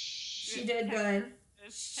 She did good.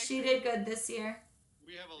 She did good this year.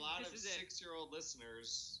 We have a lot of 6-year-old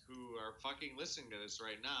listeners who are fucking listening to this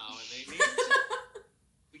right now, and they need to.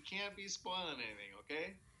 We can't be spoiling anything,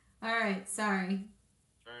 okay? All right, sorry.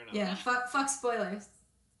 Fair enough. Yeah, fuck spoilers.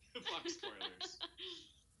 Fuck spoilers.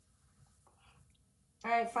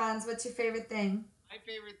 All right, Fonz, what's your favorite thing? My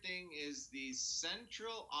favorite thing is the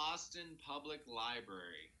Central Austin Public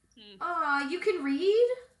Library. Aw, you can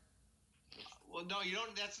read? Well, no, you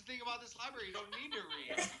don't. That's the thing about this library. You don't need to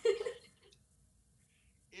read.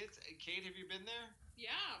 Kate, have you been there?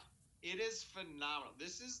 Yeah. It is phenomenal.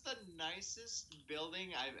 This is the nicest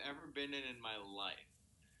building I've ever been in my life.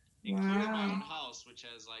 Including my own house, which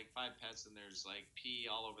has like 5 pets, and there's like pee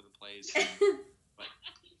all over the place. But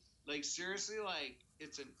like seriously, like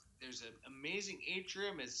there's an amazing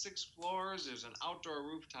atrium. It's 6 floors. There's an outdoor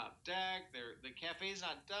rooftop deck. The cafe's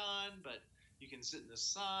not done, but you can sit in the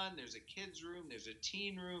sun. There's a kids room. There's a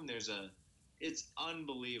teen room. It's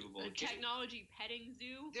unbelievable. A technology petting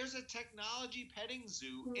zoo. There's a technology petting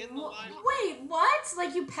zoo in the library. Wait, what?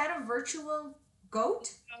 Like you pet a virtual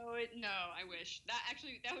goat? Oh no, I wish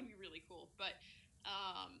that would be really cool. But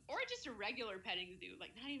or just a regular petting zoo,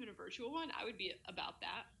 like not even a virtual one. I would be about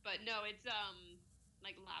that. But no, it's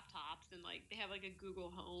like laptops and like they have like a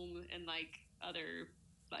Google Home and like other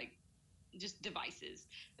like just devices.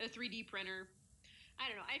 A 3D printer. I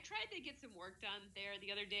don't know. I tried to get some work done there the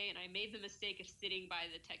other day, and I made the mistake of sitting by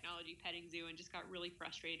the technology petting zoo and just got really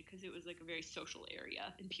frustrated because it was like a very social area,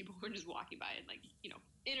 and people were just walking by and like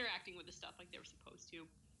interacting with the stuff like they were supposed to.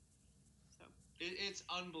 So it's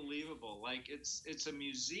unbelievable. Like it's a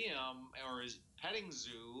museum or a petting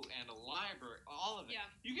zoo and a library, all of it. Yeah.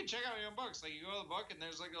 You can check out your own books. Like you go to the book, and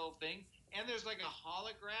there's like a little thing, and there's like a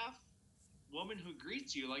holograph woman who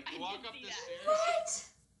greets you. Like you walk up the stairs. What?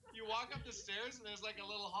 You walk up the stairs and there's like a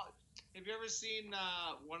little. Have you ever seen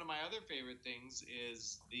one of my other favorite things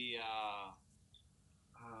is the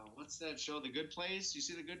what's that show? The Good Place. You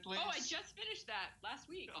see The Good Place? Oh, I just finished that last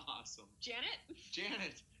week. Awesome. Janet.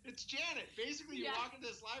 It's Janet. Basically, you walk into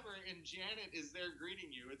this library and Janet is there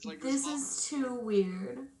greeting you. It's like this is too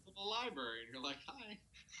weird. The library, and you're like, hi.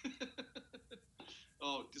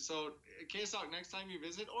 Oh, so case out next time you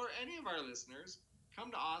visit, or any of our listeners,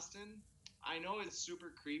 come to Austin. I know it's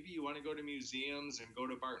super creepy. You want to go to museums and go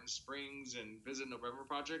to Barton Springs and visit November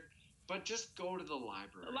Project, but just go to the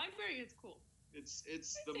library. The library is cool. It's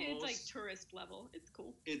like tourist level. It's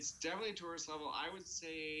cool. It's definitely tourist level. I would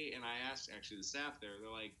say, and I asked actually the staff there, they're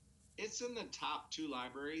like, it's in the top 2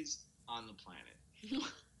 libraries on the planet.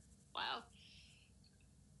 Wow.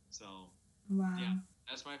 So, wow. Yeah,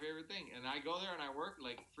 that's my favorite thing. And I go there and I work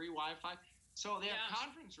like free Wi-Fi. So they have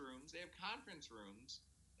conference rooms.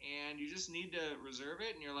 And you just need to reserve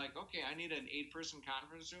it, and you're like, okay, I need an 8-person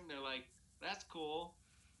conference room. They're like, that's cool.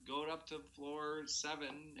 Go up to floor 7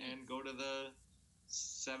 and go to the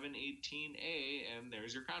 718A, and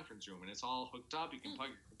there's your conference room. And it's all hooked up. You can plug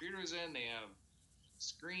your computers in. They have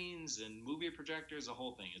screens and movie projectors, the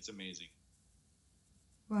whole thing. It's amazing.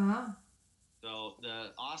 Wow. So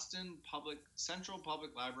the Austin Central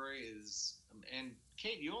Public Library is, and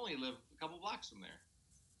Kate, you only live a couple blocks from there.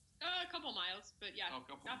 A couple miles, but yeah, Oh, a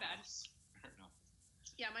couple not miles. bad. Fair enough.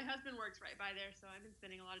 Yeah, my husband works right by there, so I've been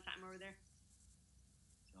spending a lot of time over there.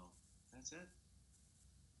 So that's it.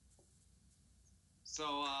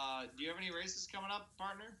 So, do you have any races coming up,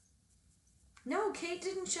 partner? No, Kate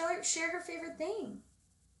didn't share her favorite thing.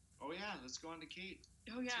 Oh yeah, let's go on to Cate.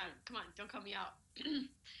 Oh yeah, come on, don't cut me out.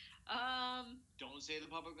 Don't say the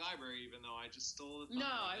public library, even though I just stole it. No,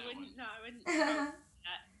 I wouldn't. No, I wouldn't. That.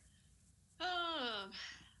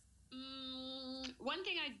 One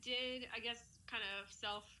thing I did, I guess, kind of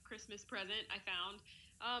self Christmas present, I found.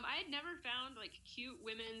 I had never found like cute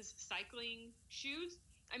women's cycling shoes.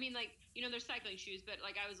 I mean, like, you know, they're cycling shoes, but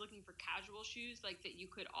like I was looking for casual shoes, like that you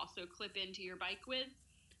could also clip into your bike with.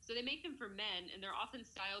 So they make them for men, and they're often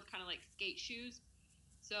styled kind of like skate shoes.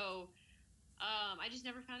 So I just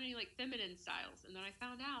never found any like feminine styles. And then I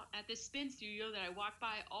found out at this spin studio that I walk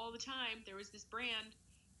by all the time, there was this brand,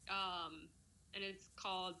 and it's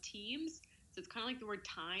called Teams. So it's kind of like the word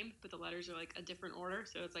time, but the letters are like a different order.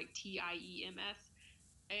 So it's like TIEMS.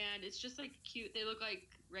 And it's just like cute. They look like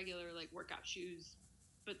regular like workout shoes,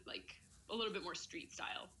 but like a little bit more street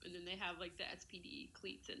style. And then they have like the SPD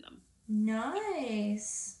cleats in them.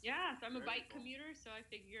 Nice. Yeah, so I'm a Very bike cool. commuter, so I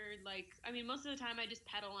figured like I mean most of the time I just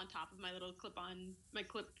pedal on top of my little clip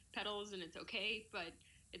pedals and it's okay, but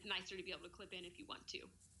it's nicer to be able to clip in if you want to.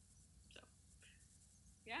 So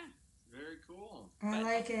yeah. Very cool. I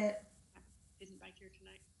like it. Didn't bike here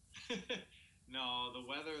tonight. No, the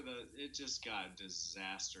weather, it just got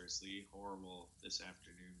disastrously horrible this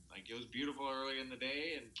afternoon. Like, it was beautiful early in the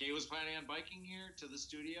day, and Kay was planning on biking here to the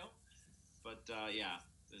studio. But, yeah,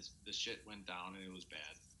 the shit went down, and it was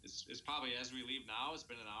bad. It's probably, as we leave now, it's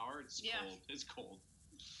been an hour. It's cold. It's cold.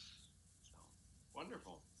 So,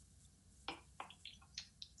 wonderful.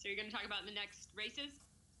 So you're going to talk about the next races?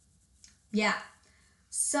 Yeah.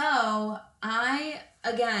 So I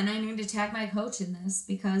need to tag my coach in this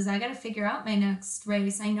because I got to figure out my next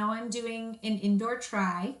race. I know I'm doing an indoor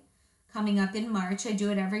tri coming up in March. I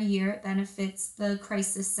do it every year. It benefits the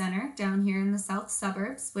crisis center down here in the south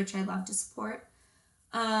suburbs, which I love to support.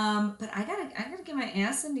 But I gotta get my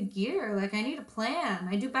ass into gear. Like, I need a plan.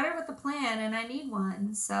 I do better with a plan, and I need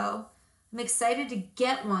one. So I'm excited to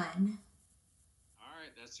get one. All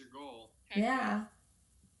right, that's your goal. Okay. Yeah.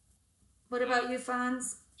 What about you,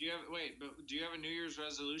 Fonz? Do you have a New Year's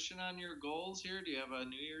resolution on your goals here? Do you have a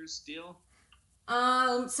New Year's deal?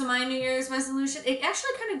 So my New Year's resolution, it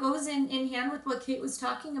actually kind of goes in hand with what Kate was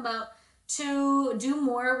talking about, to do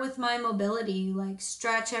more with my mobility, like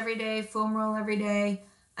stretch every day, foam roll every day.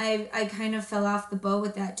 I kind of fell off the boat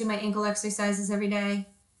with that. Do my ankle exercises every day.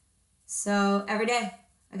 So every day,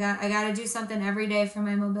 I got to do something every day for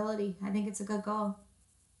my mobility. I think it's a good goal.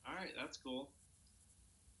 All right, that's cool.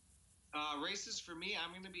 Races for me,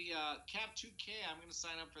 I'm going to be Cap 2K. I'm going to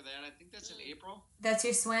sign up for that. I think that's in April. That's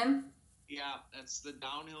your swim? Yeah, that's the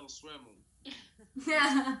downhill swim.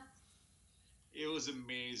 Yeah. It was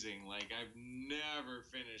amazing. Like, I've never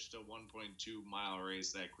finished a 1.2 mile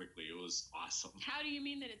race that quickly. It was awesome. How do you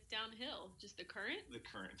mean that it's downhill? Just the current? The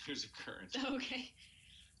current. There's a current. Okay.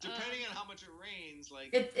 Depending on how much it rains,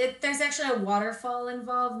 like there's actually a waterfall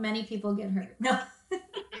involved. Many people get hurt. No.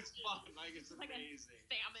 it's fun. Like, it's like amazing. A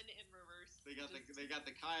salmon in reverse. They got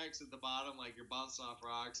the kayaks at the bottom, like you're bouncing off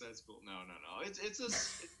rocks. That's cool. No. It's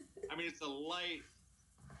a light,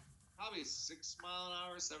 probably 6 mile an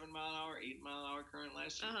hour, 7 mile an hour, 8 mile an hour current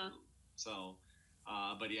last year. So,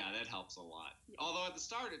 but yeah, that helps a lot. Yeah. Although at the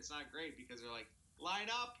start it's not great because they're like, line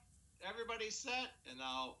up, everybody's set, and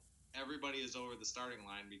now everybody is over the starting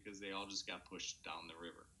line because they all just got pushed down the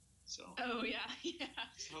river. So. Oh yeah.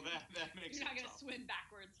 So that makes You're not it gonna tough. swim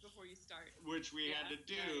backwards before you start. Which we had to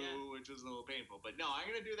do, which was a little painful. But no, I'm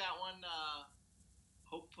gonna do that one.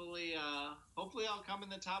 Hopefully I'll come in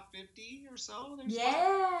the top 50 or so.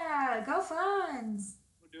 Go Fonz.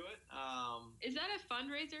 We'll do it. Is that a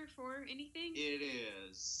fundraiser for anything? It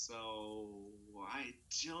is. So I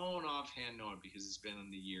don't offhand know it because it's been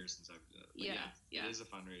in the years since I've done it. Yeah. It is a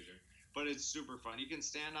fundraiser. But it's super fun. You can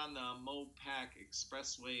stand on the Mopac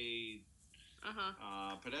Expressway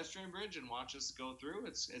pedestrian bridge and watch us go through.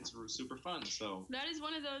 It's super fun. So that is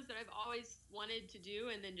one of those that I've always wanted to do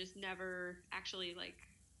and then just never actually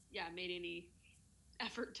made any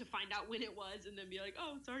effort to find out when it was and then be like,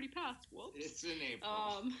 oh, it's already passed. Whoops. It's in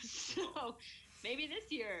April. So maybe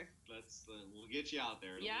this year. We'll get you out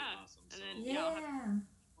there. It'll be awesome. And then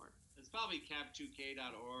it's probably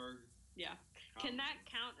cap2k.org. Yeah. Can that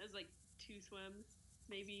count as like 2 swims,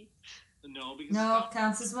 maybe? No, because it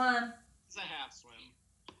counts as one. It's a half swim.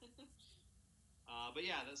 But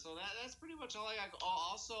yeah, that's pretty much all I got.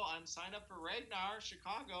 Also, I'm signed up for Ragnar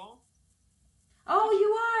Chicago. Oh,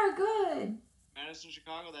 you are good. Madison,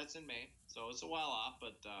 Chicago, that's in May, so it's a while off,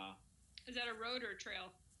 but is that a road or a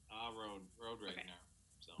trail? Road right Okay. now.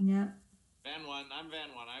 So Yeah. Van One, I'm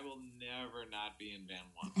Van One. I will never not be in Van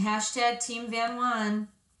One. Hashtag Team Van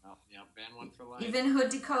One. Oh, yeah, Van One for life. Even Hood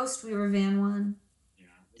to Coast, we were Van One. Yeah.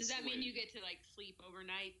 Does that mean you get to like sleep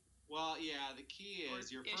overnight? Well, yeah. The key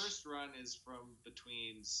is your first run is from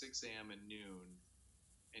between 6 a.m. and noon,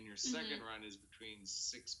 and your second run is between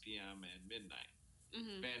 6 p.m. and midnight.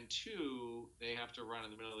 Van 2, they have to run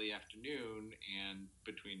in the middle of the afternoon and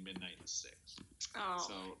between midnight and 6. Oh,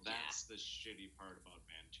 so that's the shitty part about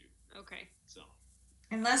Van 2. Okay. So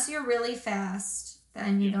unless you're really fast,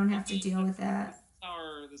 then you don't have to deal with that.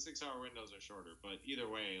 The 6-hour windows are shorter, but either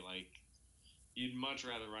way, like, you'd much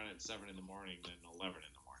rather run at 7 in the morning than 11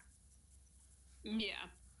 in the morning. Yeah.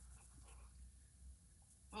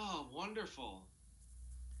 Oh, wonderful.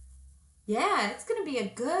 Yeah, it's going to be a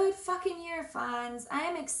good fucking year, Fonz. I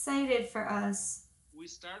am excited for us. We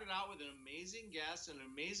started out with an amazing guest and an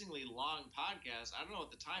amazingly long podcast. I don't know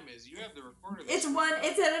what the time is. You have the recorder. It's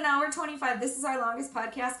at an hour 25. This is our longest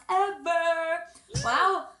podcast ever.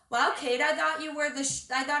 Wow, Kate, I thought you were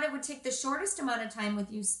I thought it would take the shortest amount of time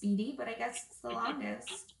with you, Speedy, but I guess it's the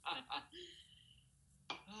longest.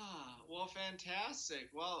 Well, fantastic.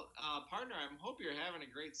 Well, partner, I hope you're having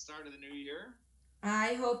a great start of the new year.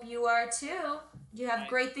 I hope you are too. Do you have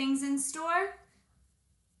great things in store?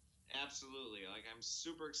 Absolutely. Like, I'm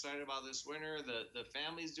super excited about this winter. The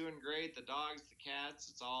family's doing great. The dogs, the cats,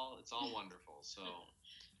 it's all wonderful. So,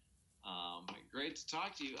 great to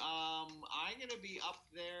talk to you. I'm gonna be up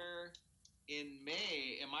there in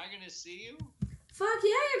May. Am I gonna see you? Fuck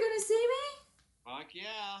yeah, you're gonna see me? Fuck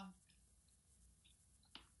yeah.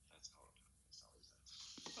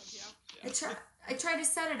 Fuck yeah. I try to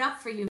set it up for you.